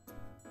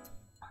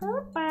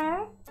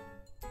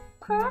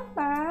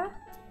 purple,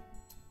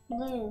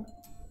 blue.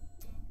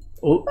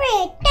 Oh.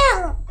 Red.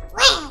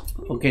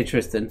 Okay,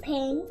 Tristan.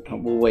 Pink. Oh,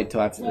 we'll wait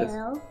till after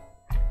yellow,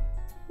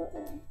 this.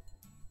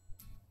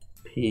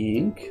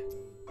 Pink,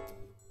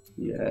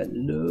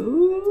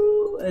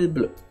 yellow, and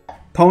blue.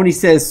 Pony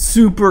says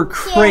super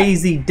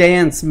crazy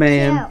dance,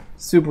 man. Yeah.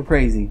 Super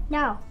crazy.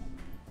 No.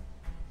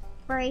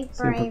 Brave.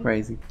 Super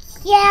crazy.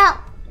 Yeah.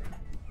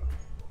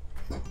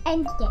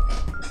 And it.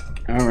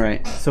 All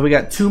right. So we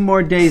got 2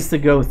 more days to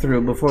go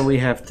through before we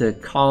have to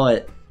call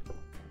it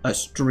a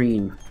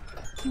stream.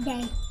 A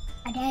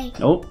day.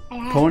 Nope. A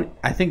day. Pony.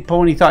 I think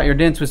Pony thought your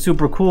dance was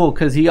super cool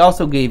because he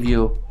also gave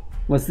you.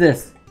 What's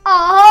this?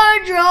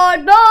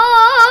 100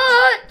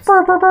 bucks.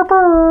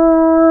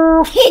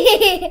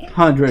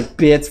 100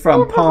 bits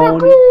from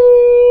Pony.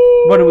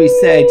 What do we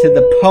say to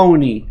the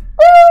pony?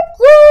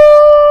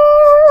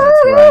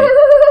 That's right.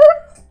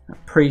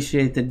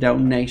 Appreciate the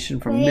donation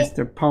from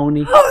Mr.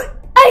 Pony.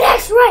 An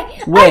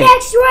X-ray. Wait. An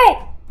X-ray.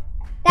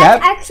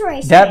 That's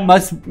X-ray. That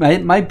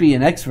it might be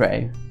an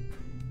X-ray,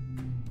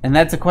 and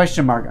that's a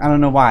question mark. I don't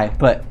know why,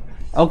 but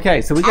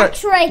okay. So we got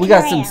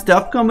some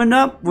stuff coming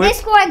up.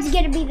 This one's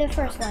gonna be the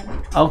first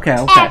one.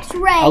 Okay.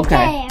 X-ray.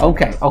 Okay.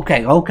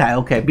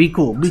 Be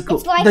cool.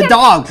 It's like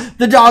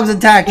The dog's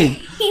attacking.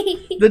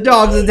 The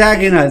dog's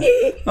attacking us.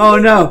 Oh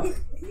no.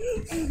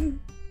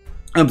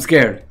 I'm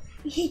scared.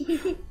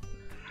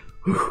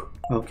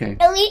 Okay.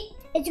 Elite,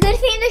 it's a good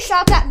thing the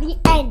shot's at the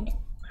end.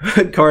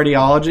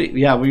 Cardiology?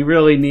 Yeah, we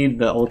really need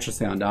the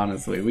ultrasound,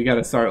 honestly. We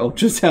gotta start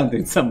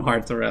ultrasounding some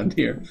hearts around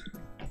here.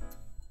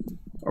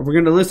 Or we're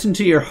gonna listen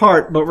to your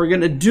heart, but we're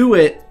gonna do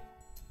it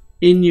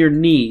in your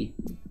knee.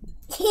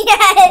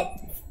 Yes!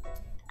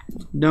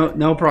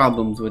 No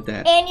problems with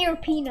that. And your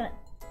peanut.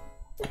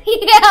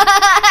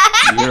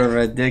 You're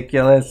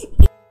ridiculous.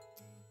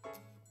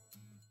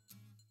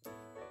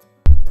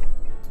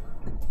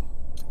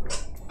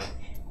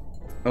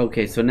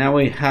 Okay, so now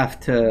we have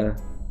to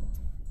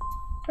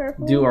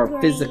Purple, do our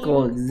green,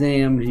 physical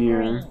exam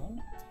here. green.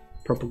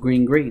 Purple,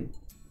 green, green.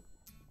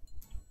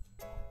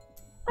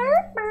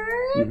 Purple.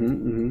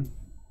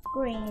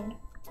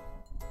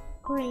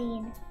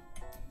 Green.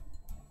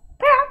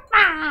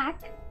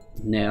 Perfect.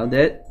 Nailed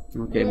it.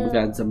 Okay, we Blue.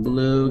 got some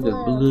blue,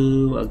 Blue.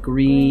 blue, a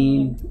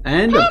green,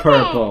 and a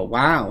purple.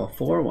 Wow, a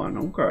 4-1.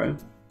 Okay.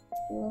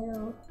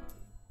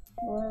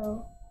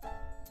 Blue.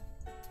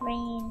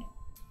 Green.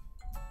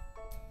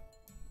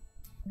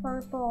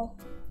 Purple.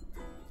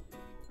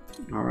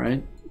 All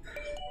right.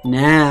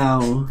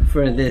 Now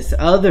for this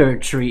other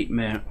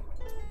treatment.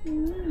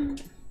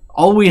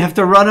 Oh, we have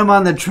to run him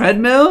on the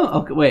treadmill?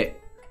 Okay, wait.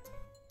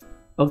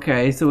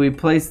 Okay, so we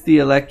place the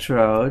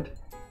electrode.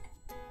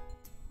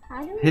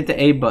 How do we... Hit the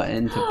A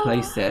button to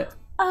place it.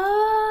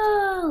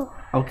 Oh.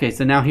 Okay,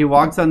 so now he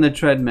walks on the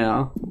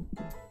treadmill.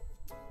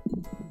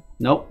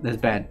 Nope, that's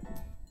bad.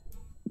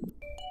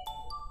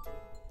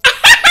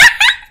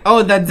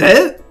 Oh, that's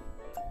it?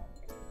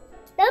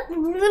 That's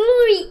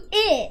literally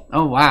it.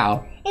 Oh,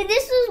 wow. And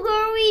this is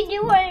where we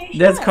do our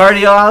That's show.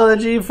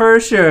 cardiology for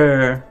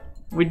sure.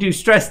 We do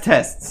stress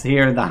tests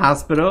here in the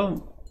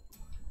hospital.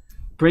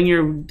 Bring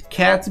your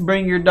cats,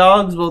 bring your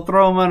dogs. We'll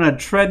throw them on a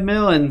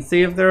treadmill and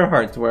see if their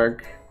hearts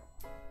work.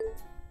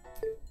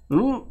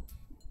 Ooh.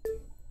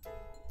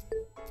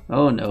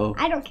 Oh no.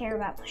 I don't care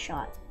about the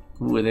shot.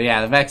 Ooh,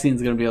 yeah, the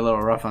vaccine's gonna be a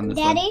little rough on this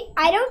one. Daddy,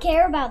 I don't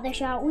care about the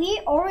shot. We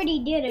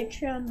already did a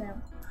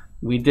treadmill.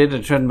 We did a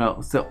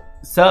treadmill. So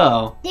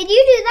Did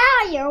you do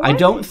that on your I one?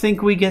 don't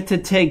think we get to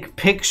take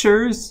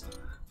pictures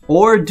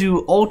or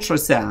do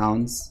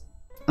ultrasounds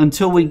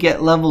until we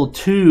get level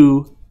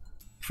 2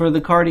 for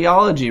the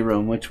cardiology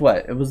room, which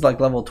what? It was like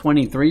level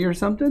 23 or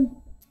something?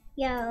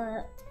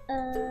 Yeah.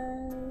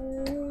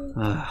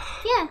 Ugh.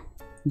 Yeah.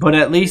 But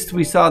at least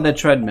we saw the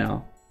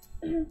treadmill.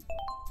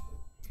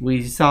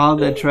 We saw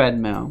the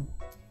treadmill.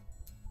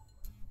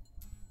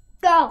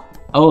 Go.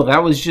 Oh,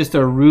 that was just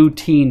a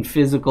routine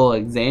physical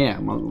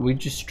exam. We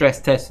just stress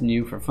testing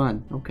you for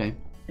fun. Okay.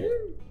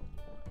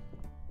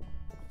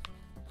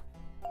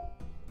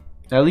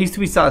 At least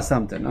we saw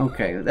something.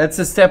 Okay, that's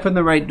a step in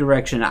the right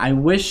direction. I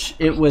wish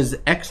it was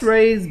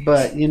x-rays,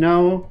 but you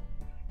know,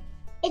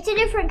 It's a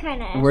different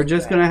kind of. we're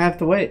just gonna have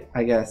to wait,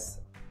 I guess.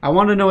 I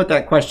want to know what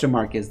that question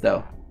mark is,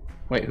 though.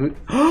 Wait, who?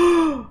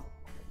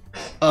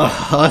 A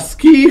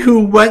husky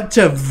who went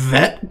to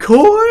vet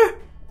corps?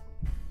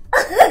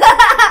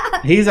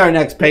 He's our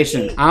next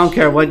patient. I don't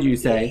care what you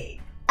say.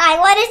 I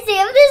want to see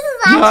if this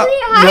is actually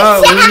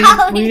hard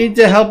sound. we need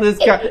to help this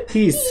guy.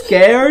 He's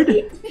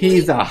scared.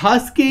 He's a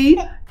husky.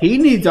 He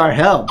needs our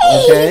help,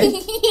 okay?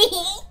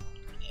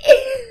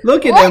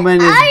 Look at him in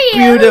his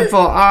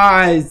beautiful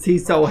eyes.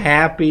 He's so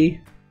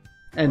happy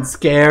and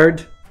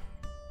scared.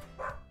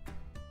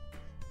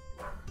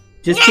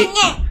 Just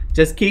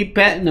keep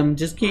petting him.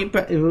 Just keep.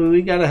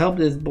 We gotta help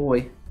this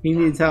boy. He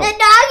needs help. The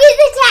dog is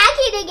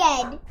attacking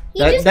again.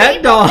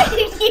 That dog.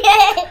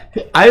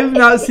 I've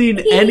not seen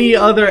any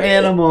other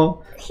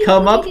animal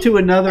come up to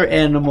another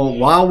animal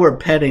while we're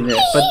petting it,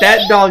 but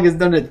that dog has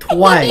done it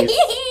twice.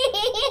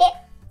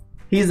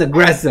 He's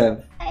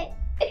aggressive. I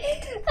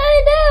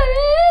know,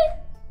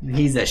 right?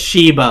 He's a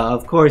Shiba.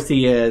 Of course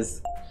he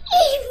is.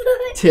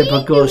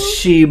 Typical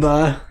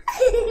Shiba.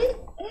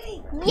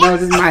 No,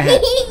 this is my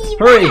head.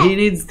 Hurry, he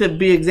needs to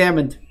be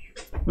examined.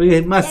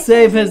 We must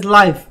save his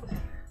life.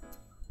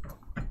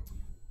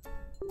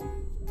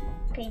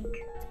 Pink.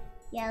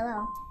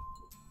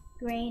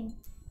 Green.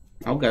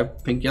 Okay.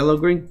 Pink, yellow,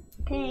 green.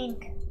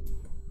 Pink.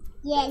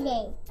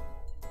 Yellow.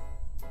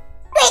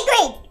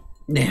 Green.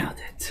 Nailed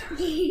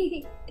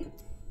it.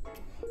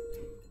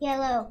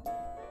 Yellow.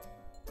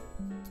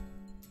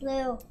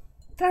 Blue.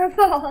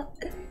 Purple.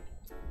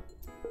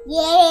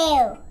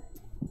 Yellow.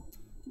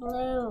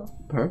 Blue.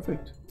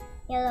 Perfect.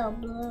 Yellow,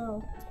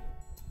 blue.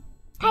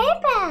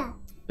 Purple.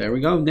 There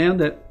we go.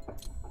 Nailed it.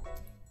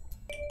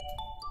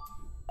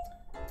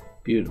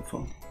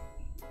 Beautiful.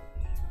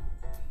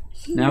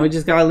 Now we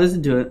just gotta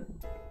listen to it.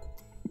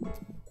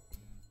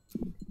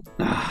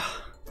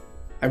 Ah,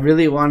 I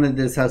really wanted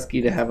this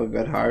husky to have a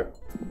good heart.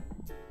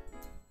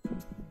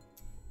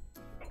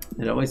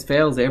 It always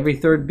fails every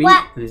third beat.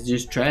 What? It's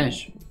just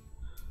trash.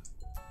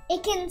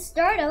 It can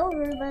start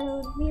over, but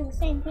it would be the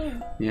same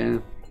thing. Yeah.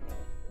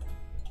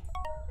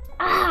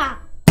 Ah!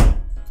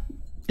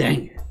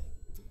 Dang it.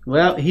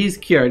 Well, he's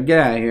cured. Get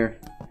out of here.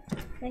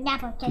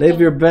 Never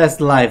Live your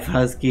best life,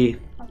 husky.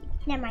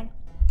 Never mind.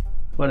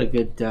 What a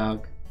good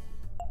dog.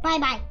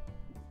 Bye-bye.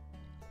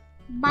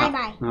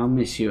 Bye-bye. I'll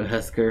miss you,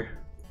 Husker.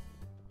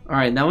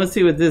 Alright, now let's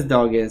see what this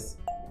dog is.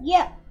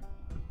 Yep.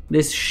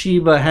 This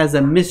Shiba has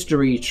a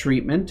mystery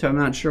treatment. I'm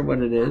not sure what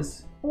it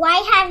is.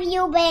 Why have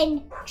you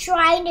been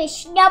trying to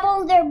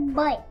snubble their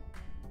butt?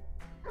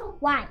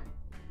 Why?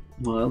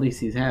 Well, at least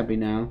he's happy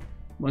now.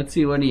 Let's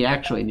see what he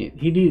actually needs.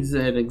 He needs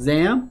an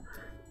exam,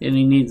 and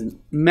he needs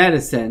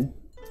medicine.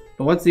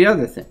 But what's the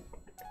other thing?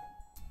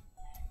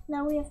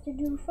 Now we have to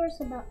do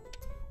first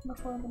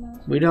before the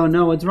mouse. We don't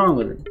know what's wrong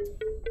with him.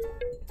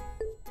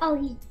 Oh,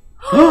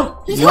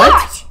 he's What?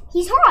 hot!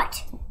 He's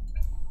hot!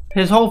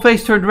 His whole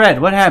face turned red.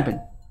 What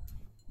happened?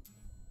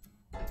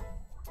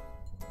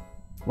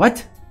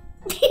 What?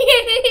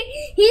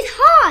 He's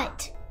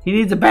hot! He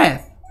needs a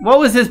bath. What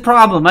was his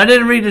problem? I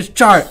didn't read his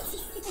chart.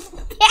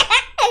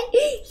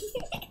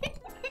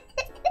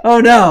 Oh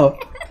no!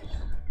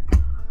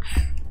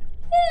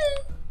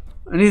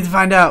 I need to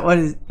find out what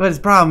his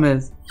problem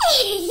is.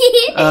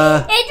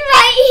 It's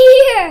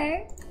right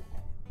here!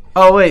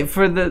 Oh wait,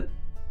 for the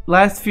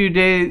last few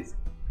days,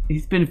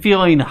 he's been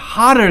feeling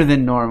hotter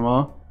than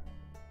normal.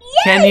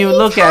 Yeah, Can you he's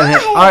look at him?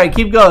 hot. Alright,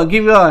 keep going,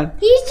 keep going.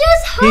 He's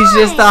just hot! He's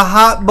just a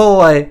hot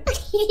boy.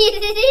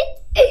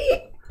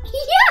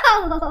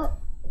 Yo!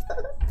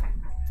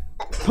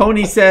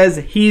 Pony says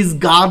he's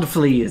God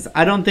Fleas.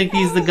 I don't think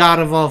he's the god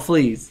of all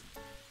fleas.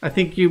 I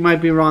think you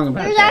might be wrong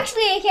about There's that.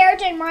 actually a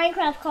character in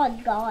Minecraft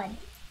called God.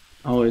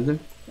 Oh, is there?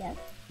 Yeah.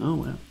 Oh,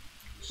 well.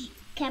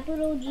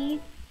 Capital G.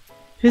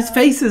 His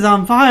face is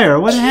on fire.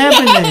 What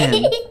happened to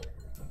him?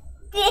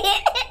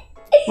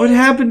 What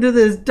happened to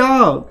this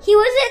dog? He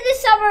was in the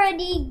summer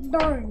and he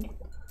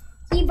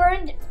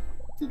burned.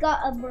 He got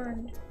a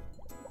burn.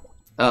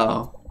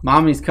 Oh,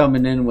 mommy's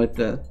coming in with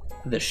the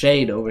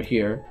shade over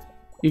here.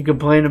 You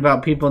complain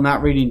about people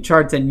not reading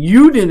charts and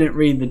you didn't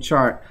read the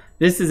chart.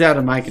 This is out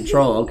of my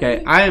control,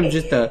 okay? I am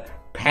just a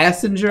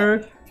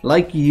passenger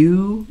like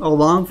you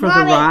along for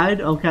Mommy. the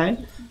ride, okay?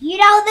 You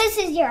know this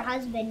is your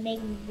husband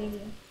making the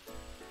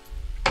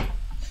video.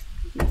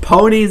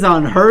 Pony's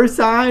on her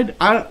side?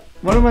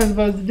 What am I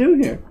supposed to do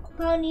here?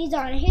 Pony's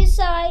on his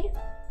side.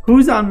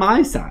 Who's on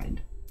my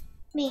side?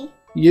 Me.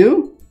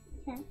 You?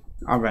 Yeah.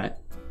 Alright.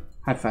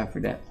 High five for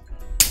that.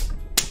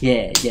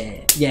 Yeah,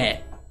 yeah, yeah.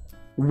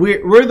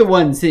 We're the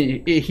ones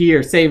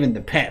here saving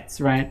the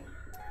pets, right?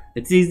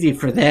 It's easy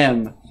for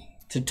them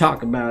to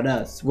talk about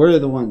us. We're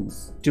the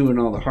ones doing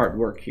all the hard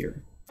work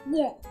here.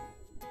 Yeah.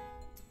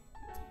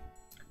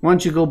 Why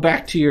don't you go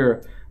back to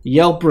your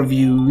Yelp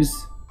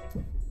reviews,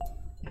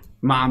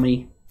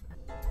 mommy?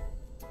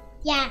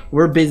 Yeah.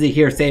 We're busy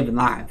here saving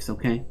lives,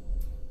 okay?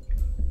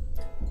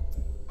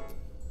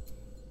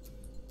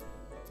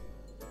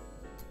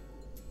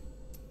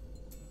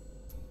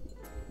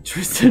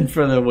 Tristan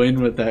for the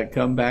win with that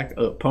comeback.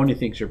 Oh, Pony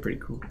thinks you're pretty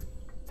cool.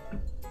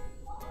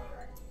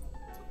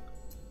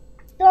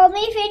 The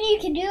only thing you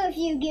can do if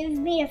you give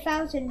me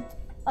 1,000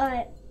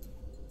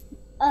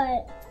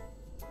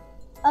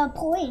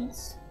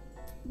 points,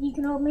 you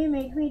can only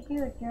make me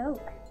do a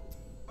joke.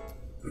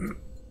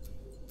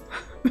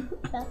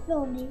 That's the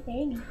only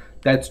thing.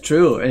 That's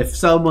true. If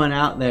someone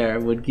out there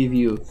would give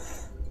you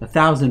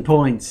 1,000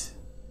 points,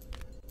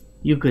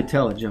 you could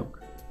tell a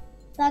joke.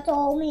 That's the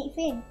only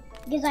thing.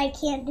 Because I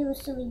can't do a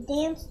silly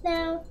dance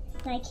now.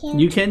 And I can't.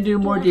 You can do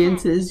more a hat.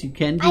 dances. You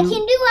can do. I can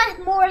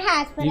do more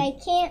hats, but I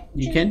can't.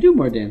 You can do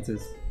more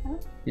dances. Huh?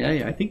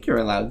 Yeah, I think you're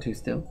allowed to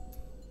still.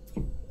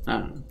 I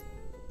don't know.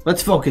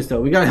 Let's focus though.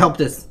 We gotta help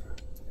this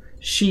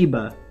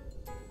Shiba,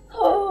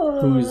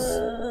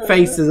 whose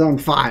face is on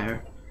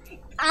fire.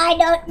 I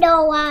don't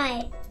know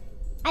why.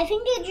 I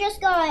think it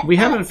just got. We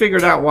haven't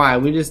figured out why.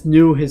 We just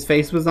knew his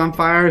face was on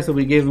fire, so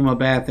we gave him a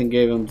bath and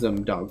gave him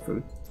some dog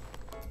food.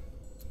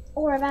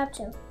 We're about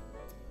to.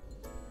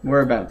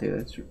 We're about to.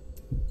 That's true.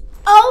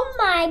 Oh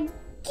my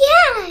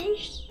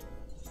gosh!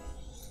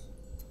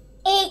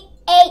 Eat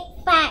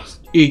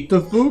fast. Eat the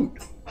food.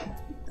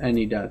 And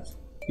he does.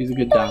 He's a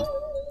good dog.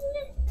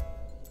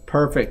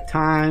 Perfect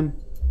time.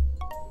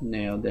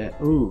 Nailed it.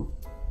 Ooh.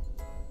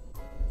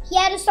 He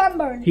had a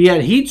sunburn. He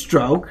had heat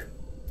stroke.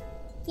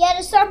 He had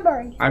a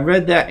sunburn. I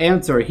read that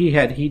answer. He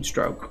had heat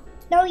stroke.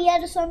 No, he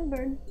had a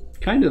sunburn.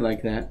 Kind of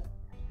like that.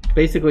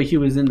 Basically, he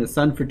was in the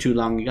sun for too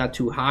long. He got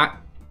too hot,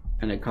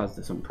 and it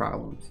caused some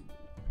problems.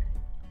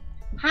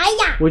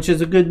 Hiya! Which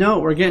is a good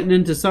note. We're getting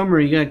into summer.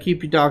 You gotta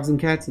keep your dogs and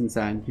cats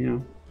inside. You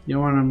know, you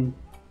don't want them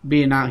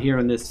being out here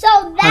in this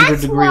So that's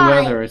 100-degree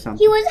why weather or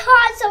something. he was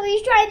hot, so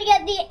he's trying to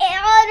get the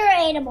other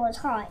animals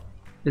hot.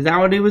 Is that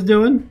what he was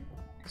doing?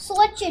 So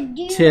what you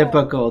do?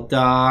 Typical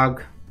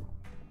dog.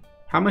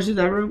 How much is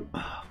that room?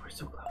 Oh, we're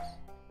so close.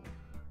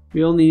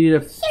 We only need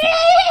a...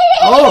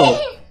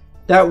 Oh!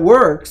 That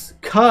works,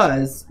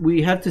 because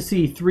we have to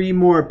see 3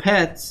 more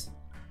pets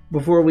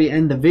before we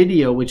end the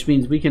video, which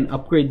means we can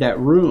upgrade that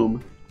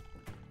room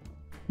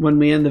when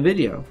we end the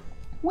video.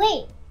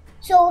 Wait,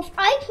 so if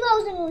I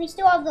close and we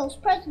still have those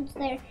presents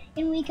there,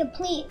 and we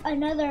complete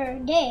another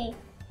day,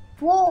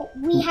 will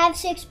we have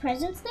 6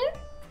 presents there?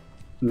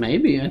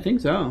 Maybe, I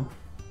think so.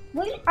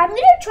 I'm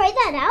gonna try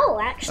that out,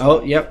 actually.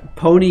 Oh, yep.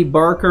 Pony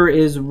Barker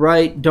is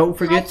right. Don't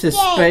forget to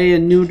spay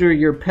and neuter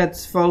your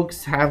pets,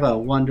 folks. Have a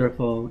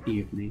wonderful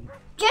evening.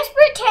 Just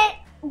pretend.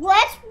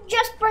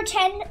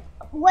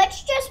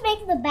 Let's just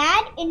make the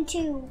bad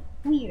into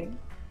weird.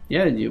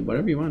 Yeah,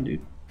 whatever you want,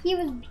 dude. He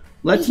was.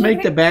 Let's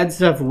make the bad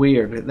stuff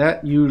weird.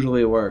 That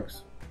usually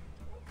works.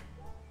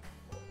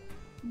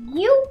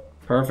 You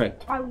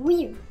Perfect. are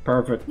weird.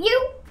 Perfect.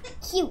 You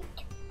cute.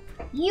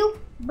 You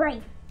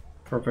brave.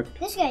 Perfect.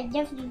 This guy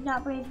definitely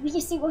not brave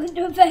because he went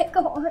to a vet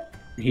car.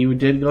 He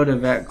did go to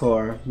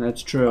VetCor.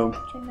 That's true.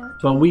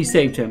 But we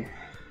saved him.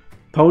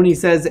 Pony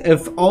says,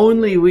 if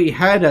only we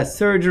had a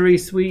surgery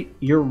suite.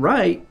 You're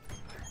right.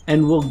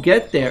 And we'll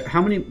get there.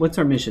 How many? What's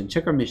our mission?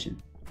 Check our mission.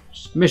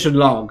 Mission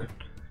log.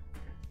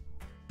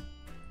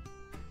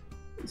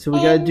 So we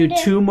gotta do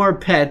 2 more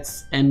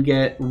pets and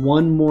get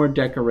 1 more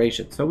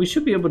decoration. So we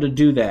should be able to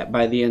do that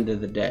by the end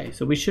of the day.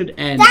 So we should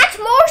end. That's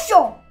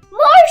Marshall!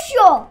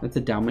 Marshall! That's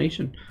a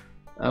Dalmatian.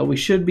 We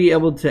should be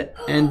able to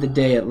end the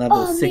day at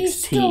level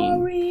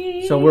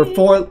 16. So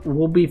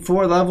we'll be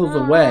 4 levels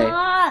away.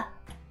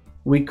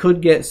 We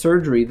could get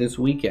surgery this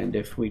weekend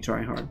if we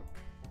try hard.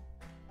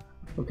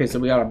 Okay, so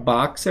we got a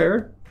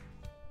boxer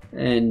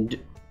and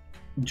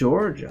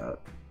Georgia,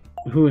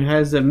 who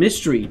has a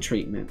mystery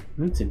treatment.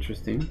 That's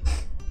interesting.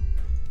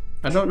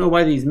 I don't know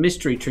why these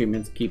mystery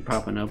treatments keep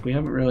popping up. We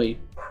haven't really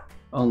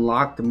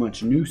unlocked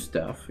much new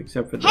stuff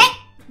except for the... Hey,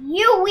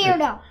 you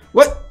weirdo!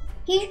 What?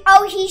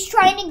 He's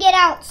trying to get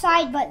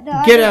outside, but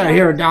the Get out of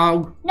here,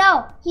 dog!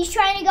 No, he's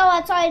trying to go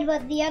outside,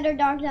 but the other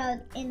dog's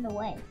in the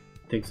way.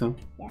 Think so?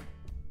 Yeah.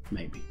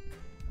 Maybe.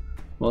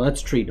 Well,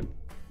 let's treat him.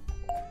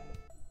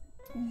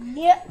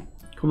 Yep.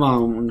 Come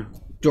on,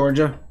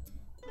 Georgia.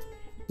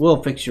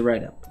 We'll fix you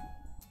right up.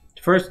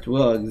 First,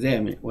 we'll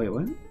examine. Wait,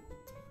 what?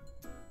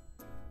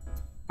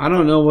 I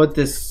don't know what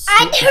this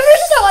I never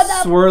saw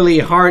that.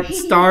 swirly heart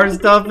star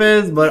stuff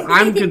is, but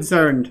I'm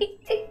concerned.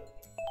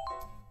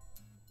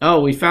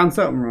 Oh, we found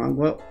something wrong.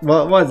 What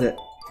was it?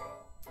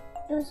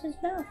 It was his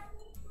mouth.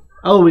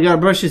 Oh, we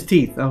gotta brush his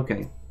teeth.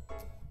 Okay.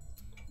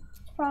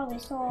 It's probably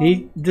so.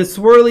 The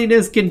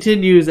swirliness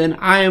continues, and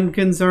I am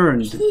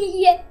concerned.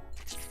 Yeah.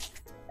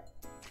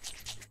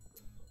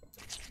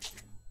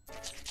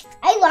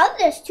 I love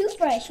this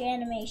toothbrush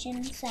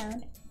animation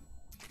sound.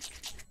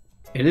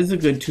 It is a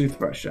good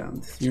toothbrush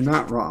sound. You're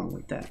not wrong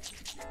with that.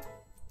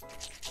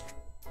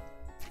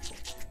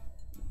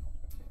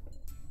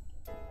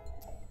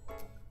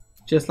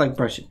 Just like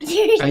brushing.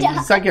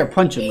 It's like you're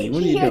punching me.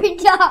 What are you doing? You're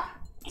dumb.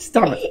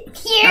 Stop it. You're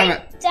Stop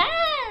it. dumb.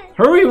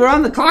 Hurry, we're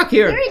on the clock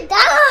here. You're a dog.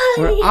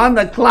 We're on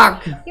the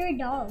clock. You're a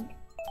dog.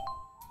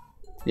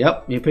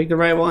 Yep, you picked the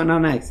right one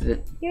on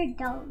accident. You're a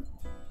dog.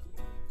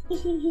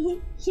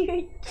 You're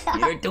a dog.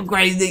 You're too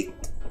crazy.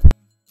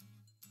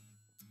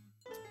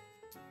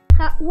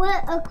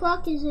 What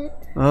o'clock is it?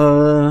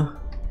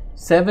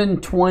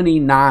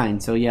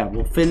 7:29. So yeah,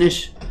 we'll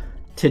finish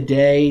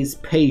today's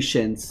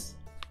patience,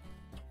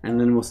 and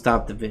then we'll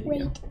stop the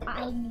video. Wait,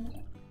 I need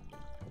it.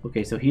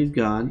 Okay, so he's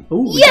gone.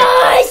 Oh,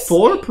 yes!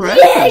 4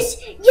 presents. Yes!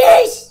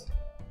 Yes!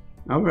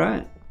 All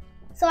right.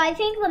 So I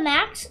think the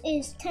max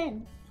is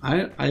 10.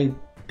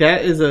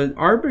 That is an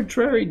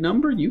arbitrary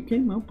number you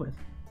came up with.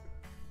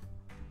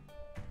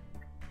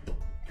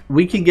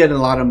 We can get a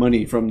lot of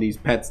money from these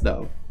pets,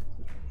 though.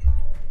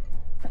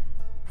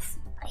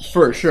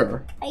 For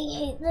sure. I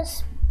hate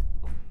this.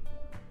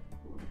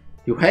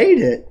 You hate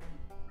it?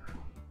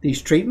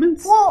 These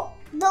treatments? Well,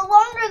 the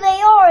longer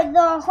they are,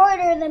 the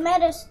harder the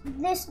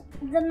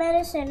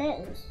medicine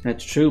is.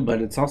 That's true, but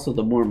it's also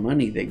the more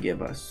money they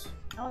give us.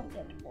 I don't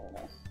get to do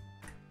this.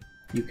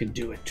 You can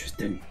do it,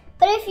 Tristan.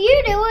 But if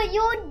you do it,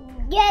 you'll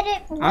get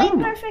it way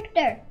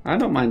perfecter. I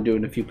don't mind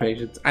doing a few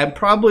patients. I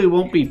probably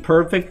won't be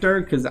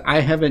perfecter because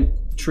I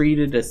haven't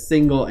treated a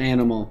single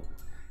animal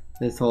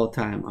this whole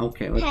time.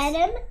 Okay, let's... Pet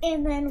him,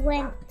 and then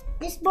when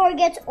this board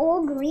gets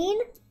all green,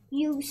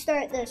 you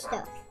start this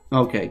stuff.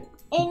 Okay.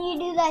 And you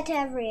do that to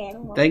every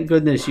animal. Thank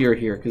goodness you're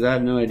here because I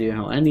have no idea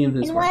how any of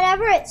this and works.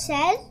 whatever it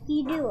says,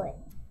 you do it.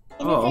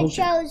 And if it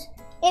shows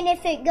And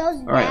if it goes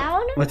All right,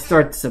 down... let's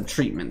start some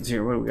treatments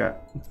here. What do we got?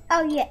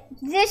 Oh, yeah.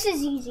 This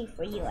is easy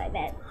for you, I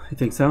bet. You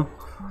think so?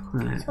 All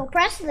right. So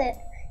press the...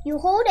 You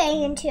hold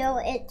A until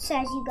it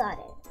says you got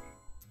it.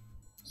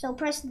 So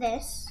press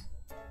this.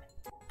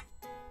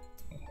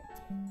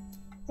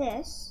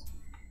 This.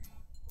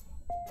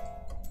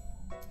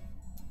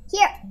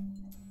 Here.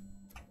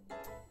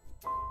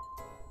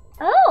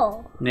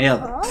 Oh.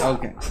 Nailed it. Oh.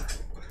 Okay.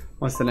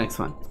 What's the next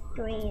one?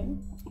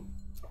 Green,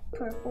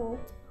 purple,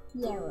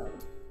 yellow,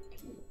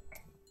 pink.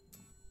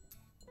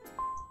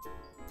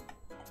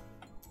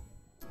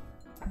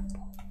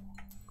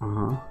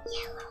 Uh-huh.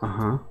 Yellow,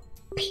 Uh-huh.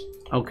 pink.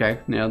 Okay,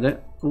 nailed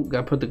it. Ooh,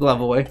 gotta put the glove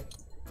away.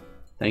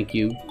 Thank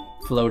you,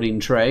 floating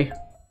tray.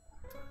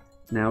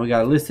 Now we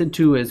gotta listen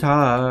to his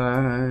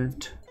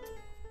heart.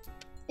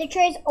 The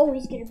tray's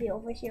always gonna be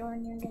over here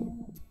when you're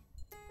gonna.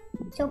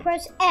 So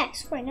press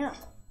X for no.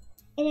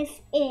 And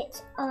if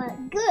it's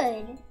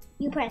good,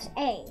 you press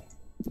A.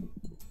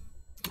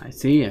 I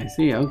see.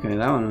 Okay,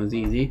 that one was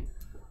easy.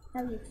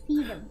 Now you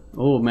feed them.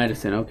 Oh,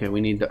 medicine. Okay,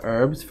 we need the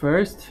herbs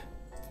first.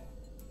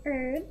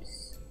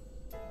 Herbs.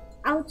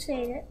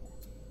 Outside it.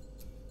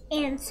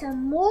 And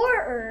some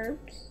more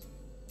herbs.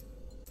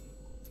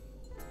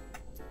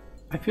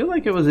 I feel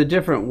like it was a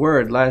different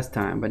word last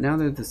time, but now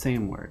they're the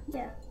same word.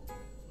 Yeah.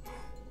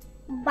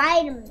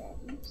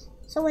 Vitamins.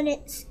 So when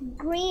it's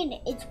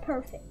green, it's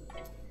perfect.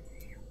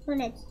 When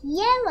it's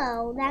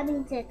yellow, that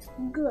means it's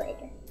good.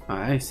 Oh,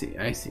 I see.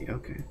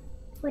 Okay.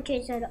 Which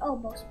is an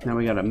almost. Now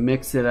we gotta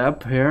mix it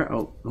up here.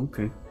 Oh,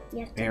 okay.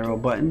 Yes. Arrow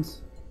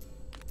buttons.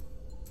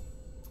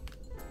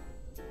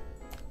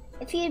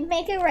 If you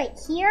make it right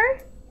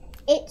here,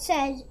 it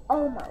says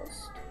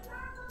almost.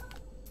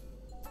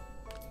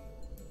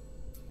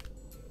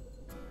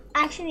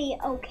 Actually,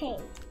 okay.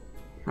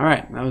 All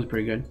right, that was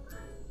pretty good.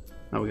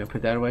 Now we gotta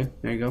put that away.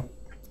 There you go.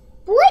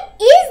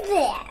 What is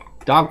that?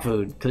 Dog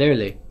food,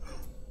 clearly.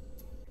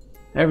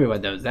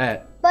 Everyone knows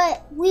that.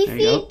 But we There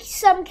you feed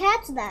some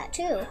cats that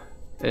too.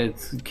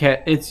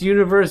 It's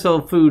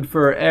universal food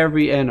for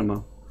every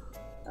animal.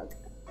 Okay.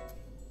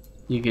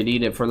 You could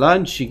eat it for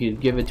lunch. You could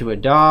give it to a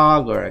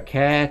dog or a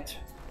cat,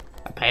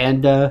 a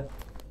panda.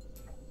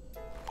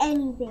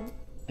 Anything.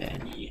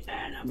 Any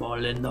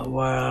animal in the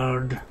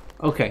world.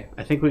 Okay,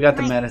 I think we got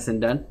the medicine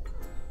done.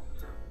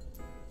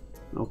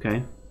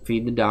 Okay,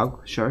 feed the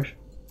dog, sure.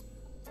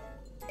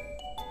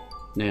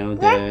 Now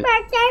that.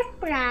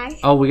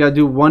 Oh, we gotta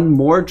do one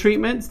more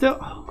treatment still?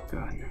 Oh,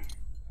 God.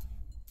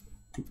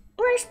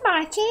 Brush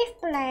my teeth,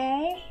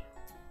 please.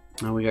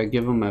 Now we gotta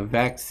give him a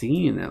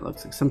vaccine. That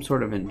looks like some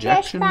sort of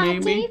injection, Brush my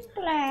maybe? teeth,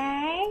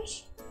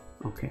 please.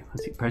 Okay,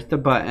 let's see. Press the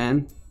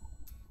button.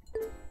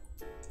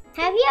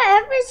 Have you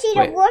ever seen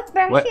a wolf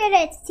brushing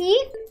its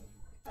teeth?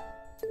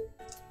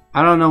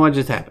 I don't know what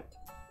just happened.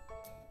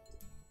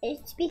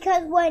 It's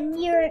because when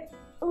you're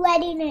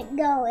letting it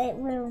go, it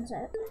ruins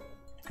it.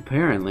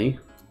 Apparently.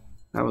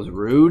 That was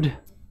rude.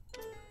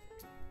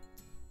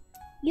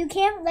 You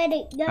can't let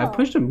it go. I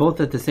pushed them both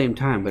at the same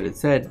time, but it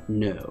said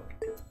no.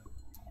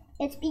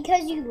 It's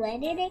because you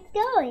let it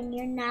go and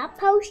you're not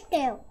supposed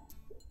to.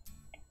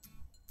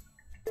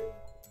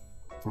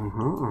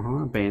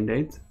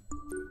 Band-aids.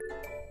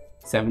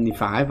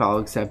 75, I'll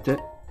accept it.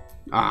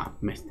 Ah,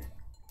 missed it.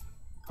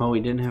 Oh, we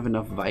didn't have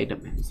enough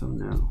vitamins, oh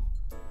no.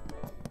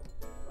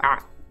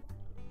 Ah!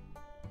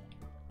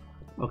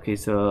 Okay,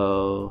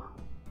 so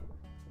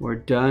we're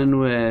done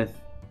with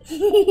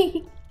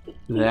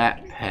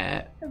that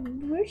pet.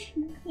 I'm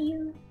brushing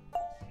you.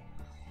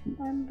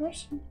 I'm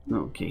brushing you.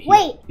 Okay,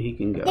 Wait, he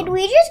can go. Did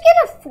we just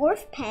get a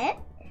fourth pet?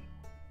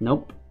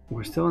 Nope,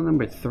 we're still on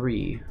number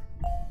 3.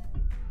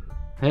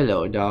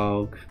 Hello,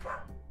 dog.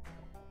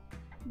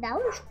 That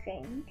was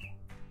strange.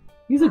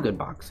 He's a good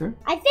boxer.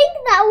 I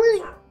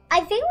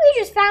think we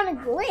just found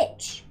a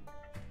glitch.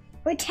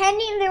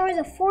 Pretending there was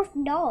a fourth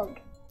dog.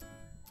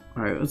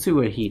 Alright, let's see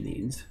what he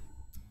needs.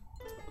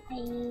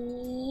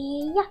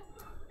 Yeah.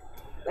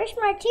 Brush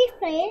my teeth,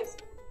 please.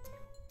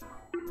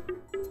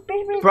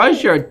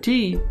 Brush your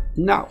teeth?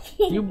 No,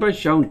 you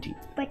brush your own teeth.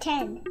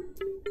 Pretend.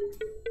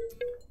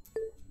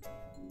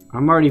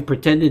 I'm already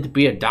pretending to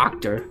be a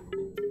doctor.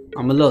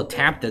 I'm a little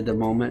tapped at the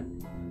moment.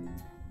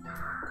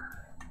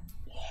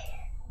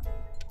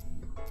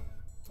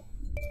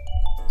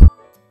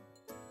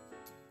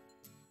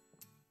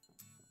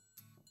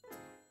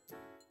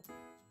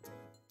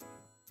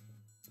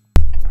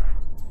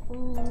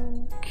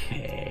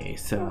 Okay,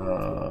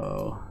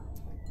 so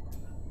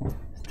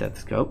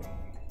stethoscope.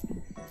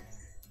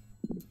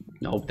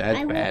 Nope,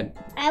 that's bad.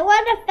 I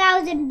want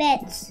 1,000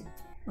 bits.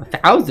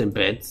 1,000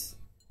 bits?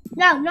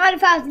 No, not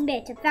 1,000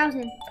 bits.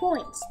 1,000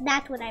 points.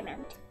 That's what I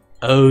meant.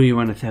 Oh, you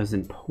want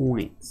 1,000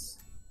 points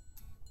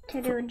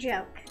To do a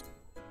joke.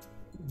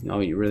 Oh,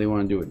 you really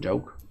want to do a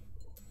joke?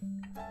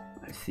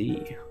 I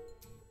see.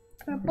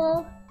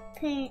 Purple,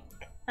 pink,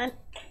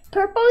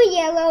 purple,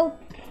 yellow,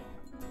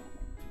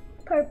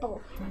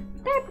 purple,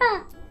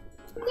 purple,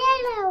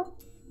 yellow,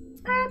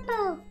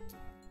 purple.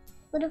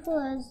 What if it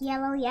was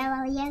yellow,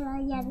 yellow, yellow,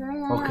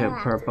 yellow? Okay,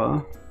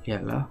 purple,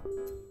 yellow,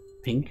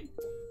 pink,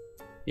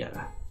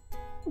 yellow.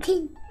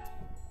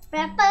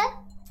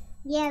 Purple,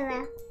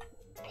 yellow,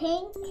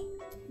 pink,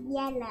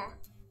 yellow.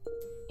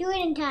 Do it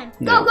in time.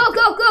 No. Go,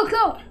 go, go,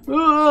 go,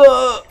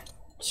 go!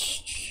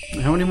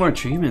 How many more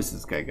treatments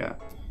this guy got?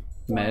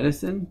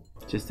 Medicine?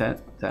 Just that?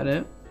 Is that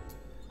it?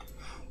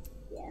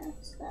 Yeah,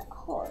 it's that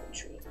hard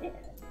treatment.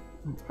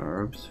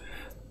 Herbs.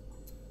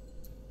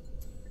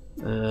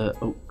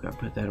 Oh, gotta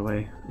put that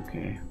away.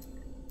 Okay.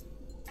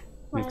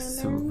 Mix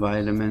some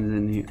vitamins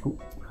in here. Oh,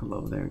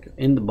 hello there.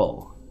 In the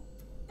bowl.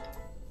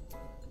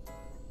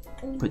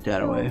 And Put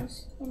that away.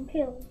 And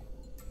pills.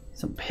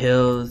 Some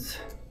pills.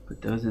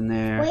 Put those in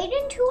there. Wait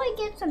until I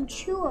get some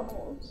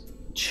chewables.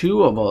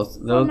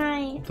 Chewables. Those,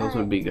 my, those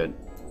would be good.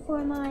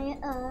 For my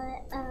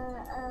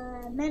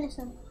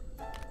medicine.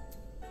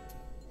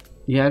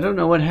 Yeah, I don't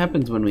know what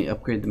happens when we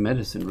upgrade the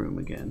medicine room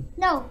again.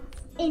 No,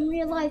 in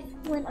real life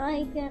when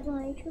I get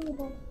my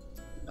chewable.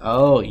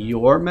 Oh,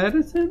 your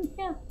medicine?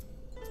 Yeah.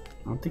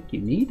 I don't think you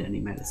need any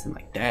medicine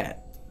like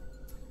that.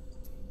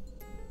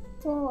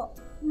 Well,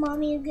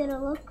 mommy is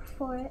gonna look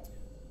for it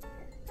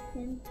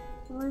and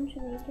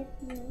eventually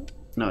get me.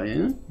 No,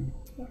 yeah?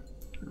 Yeah.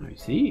 I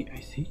see, I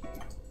see.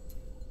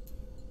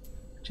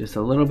 Just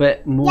a little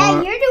bit more.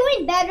 Yeah, you're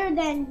doing better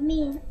than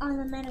me on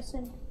the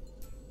medicine.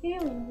 You're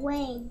doing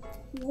way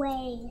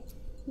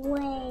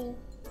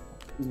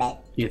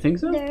better. You think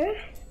so?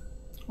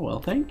 Well,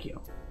 thank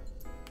you.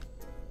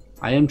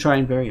 I am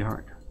trying very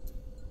hard.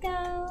 Go.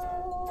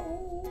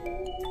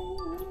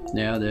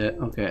 Nailed it.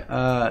 Okay.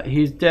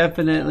 He's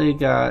definitely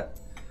got.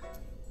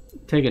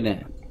 Take a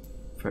nap,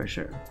 for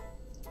sure.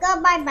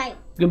 Go bye.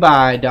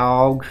 Goodbye,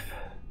 dog.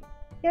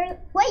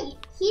 Wait,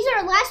 he's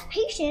our last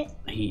patient.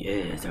 He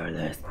is our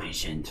last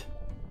patient.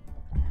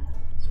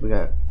 So we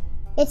got.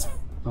 It's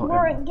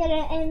we're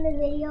gonna end the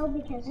video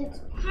because it's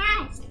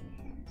past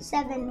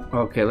 7.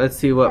 Okay, let's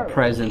see what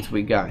presents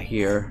we got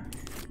here.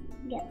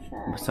 Get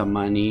Some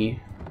money.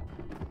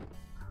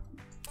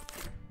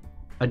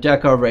 A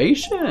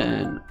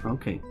decoration.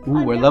 Okay.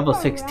 Ooh, we're level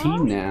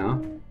 16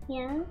 now.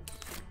 Yeah.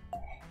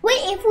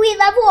 Wait, if we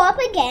level up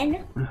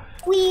again,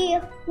 we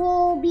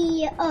will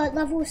be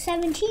level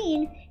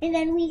 17, and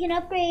then we can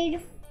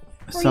upgrade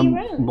 3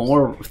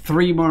 rooms.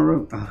 3 more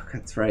rooms. Oh,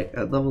 that's right.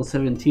 At level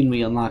 17,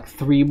 we unlock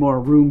 3 more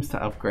rooms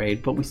to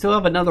upgrade, but we still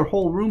have another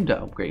whole room to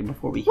upgrade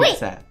before we hit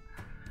that.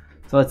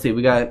 So let's see.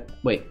 We got.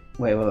 Wait.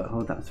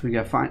 Hold on. So we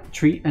got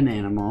treat an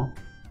animal,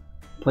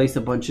 place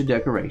a bunch of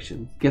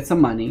decorations, get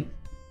some money,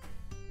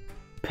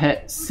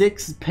 pet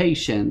 6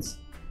 patients,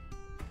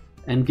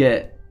 and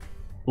get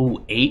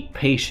 8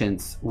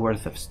 patients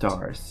worth of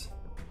stars.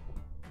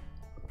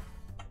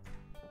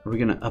 Are we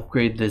gonna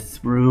upgrade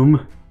this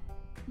room?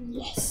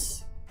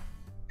 Yes.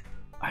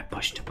 I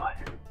pushed a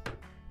button.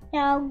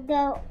 Now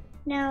go.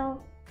 Now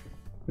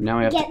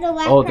we have get to. The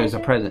last Oh, there's a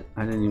present. present.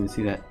 I didn't even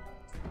see that.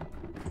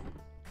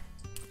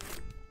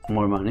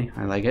 More money.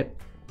 I like it.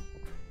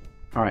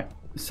 All right.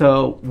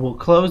 So we'll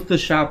close the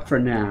shop for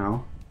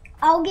now.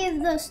 I'll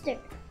give the stick.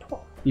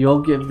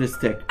 You'll give the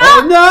stick.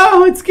 Oh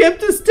no! It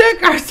skipped a stick.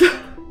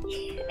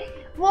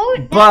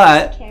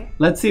 But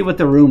let's see what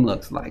the room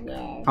looks like.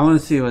 Yes. I want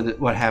to see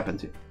what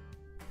happens here.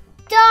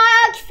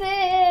 Dog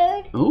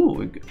food.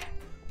 Ooh.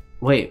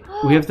 Wait,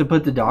 we have to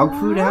put the dog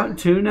food out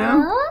too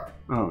now? Huh?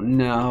 Oh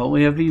no,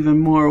 we have even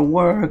more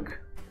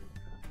work.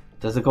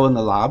 Does it go in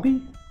the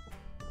lobby?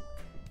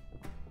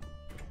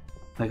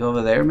 Like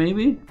over there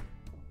maybe?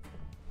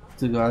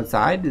 Does it go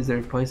outside? Is there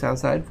a place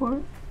outside for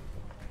it?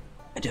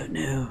 I don't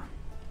know.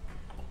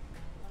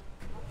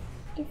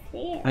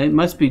 It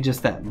must be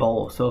just that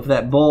bowl. So if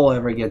that bowl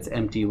ever gets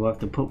empty, we'll have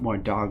to put more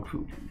dog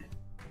food in it.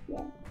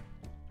 Yeah.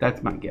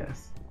 That's my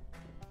guess.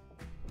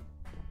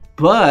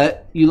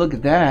 But you look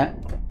at that.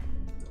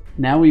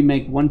 Now we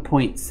make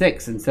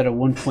 1.6 instead of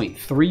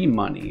 1.3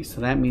 money.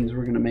 So that means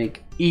we're going to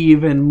make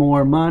even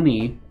more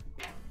money.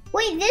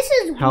 Wait, this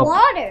is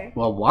water.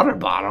 Well, water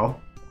bottle.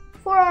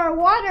 For our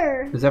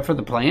water. Is that for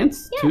the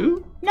plants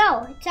too?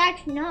 No, it's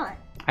actually not.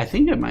 I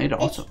think it might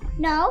also.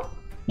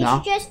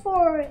 It's just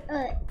for,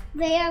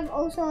 they have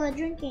also a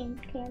drinking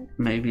can.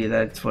 Maybe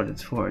that's what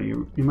it's for.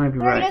 You might be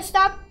We're right. gonna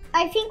stop.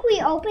 I think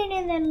we open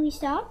and then we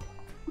stop.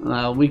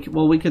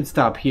 We could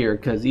stop here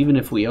because even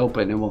if we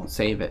open, it won't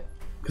save it.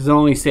 Because it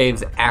only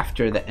saves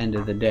after the end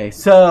of the day.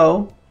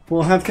 So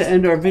we'll have to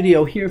end our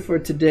video here for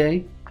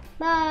today.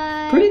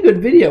 Bye. Pretty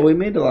good video. We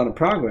made a lot of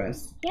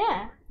progress.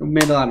 Yeah. We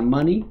made a lot of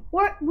money.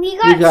 We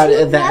got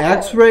the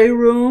X-ray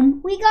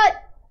room. We got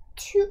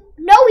 2.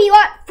 No, we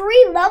got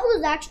 3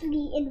 levels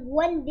actually in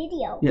one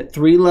video. Yeah,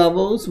 3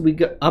 levels. We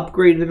got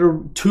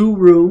upgraded 2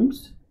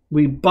 rooms.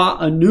 We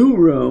bought a new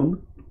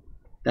room.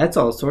 That's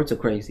all sorts of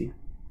crazy.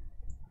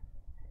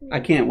 I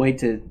can't wait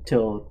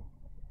till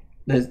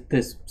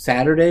this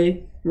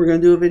Saturday. We're gonna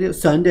do a video.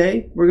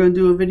 Sunday we're gonna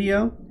do a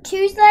video.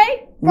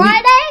 Tuesday,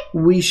 Friday.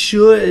 We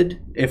should,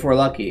 if we're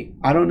lucky.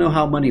 I don't know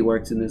how money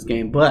works in this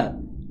game, but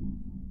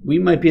we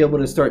might be able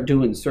to start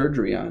doing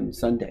surgery on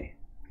Sunday,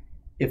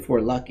 if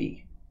we're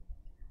lucky.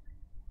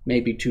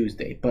 Maybe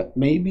Tuesday, but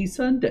maybe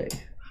Sunday.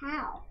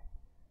 How?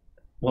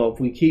 Well, if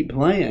we keep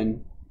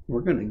playing,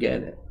 we're gonna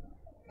get it.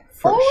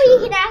 Or sure.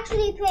 we can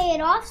actually pay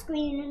it off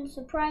screen and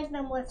surprise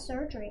them with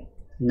surgery.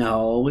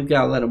 No, we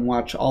gotta let them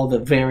watch all the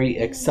very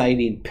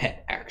exciting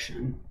pet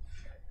action.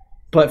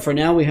 But for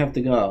now, we have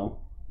to go.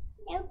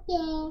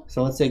 Okay.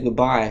 So let's say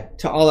goodbye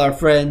to all our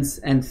friends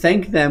and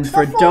thank them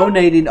for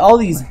donating all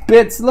these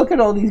bits. Look at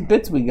all these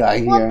bits we got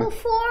here. Well,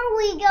 before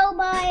we go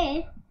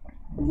by,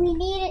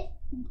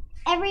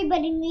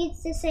 everybody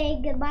needs to say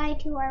goodbye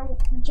to our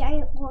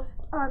giant wolf,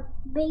 our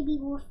baby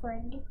wolf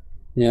friend.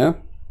 Yeah?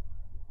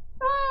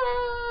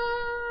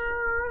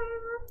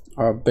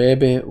 Our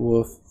baby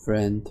wolf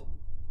friend.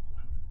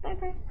 Bye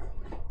bye.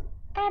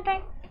 Bye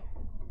bye.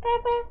 Bye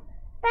bye.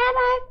 Bye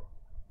bye.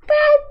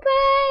 Bye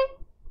bye.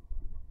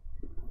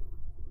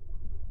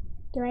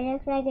 Do I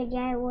look like a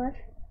giant wolf?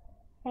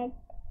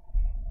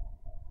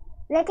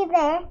 Look at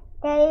there.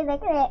 Daddy,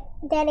 look at it.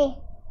 Daddy.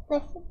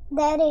 Look.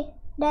 Daddy.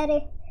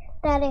 Daddy.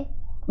 Daddy.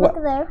 Look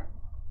What? there.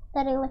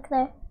 Daddy, look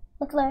there.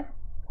 Look there.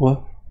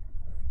 What?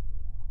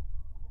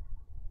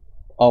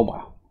 Oh,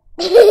 wow.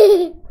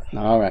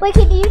 All right. Wait,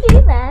 can you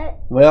do that?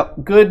 Well,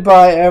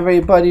 goodbye,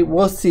 everybody.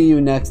 We'll see you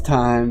next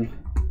time.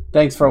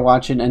 Thanks for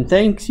watching, and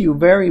thank you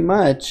very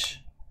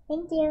much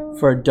Thank you.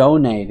 for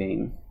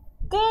donating.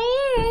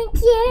 Thank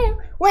you.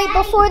 Wait,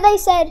 before they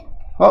said,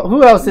 Oh,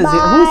 who else is here?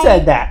 Who Bye.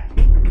 said that?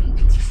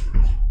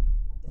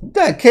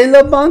 That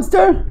Caleb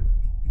monster?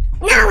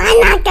 no, I'm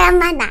not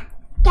gonna.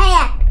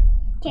 Caleb.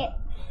 Okay.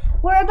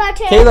 We're about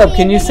to. Caleb, end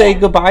can the you say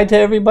video. goodbye to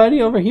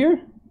everybody over here?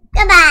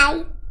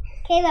 Goodbye.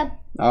 Caleb.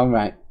 All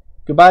right.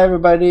 Goodbye,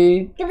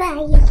 everybody.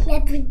 Goodbye,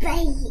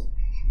 everybody.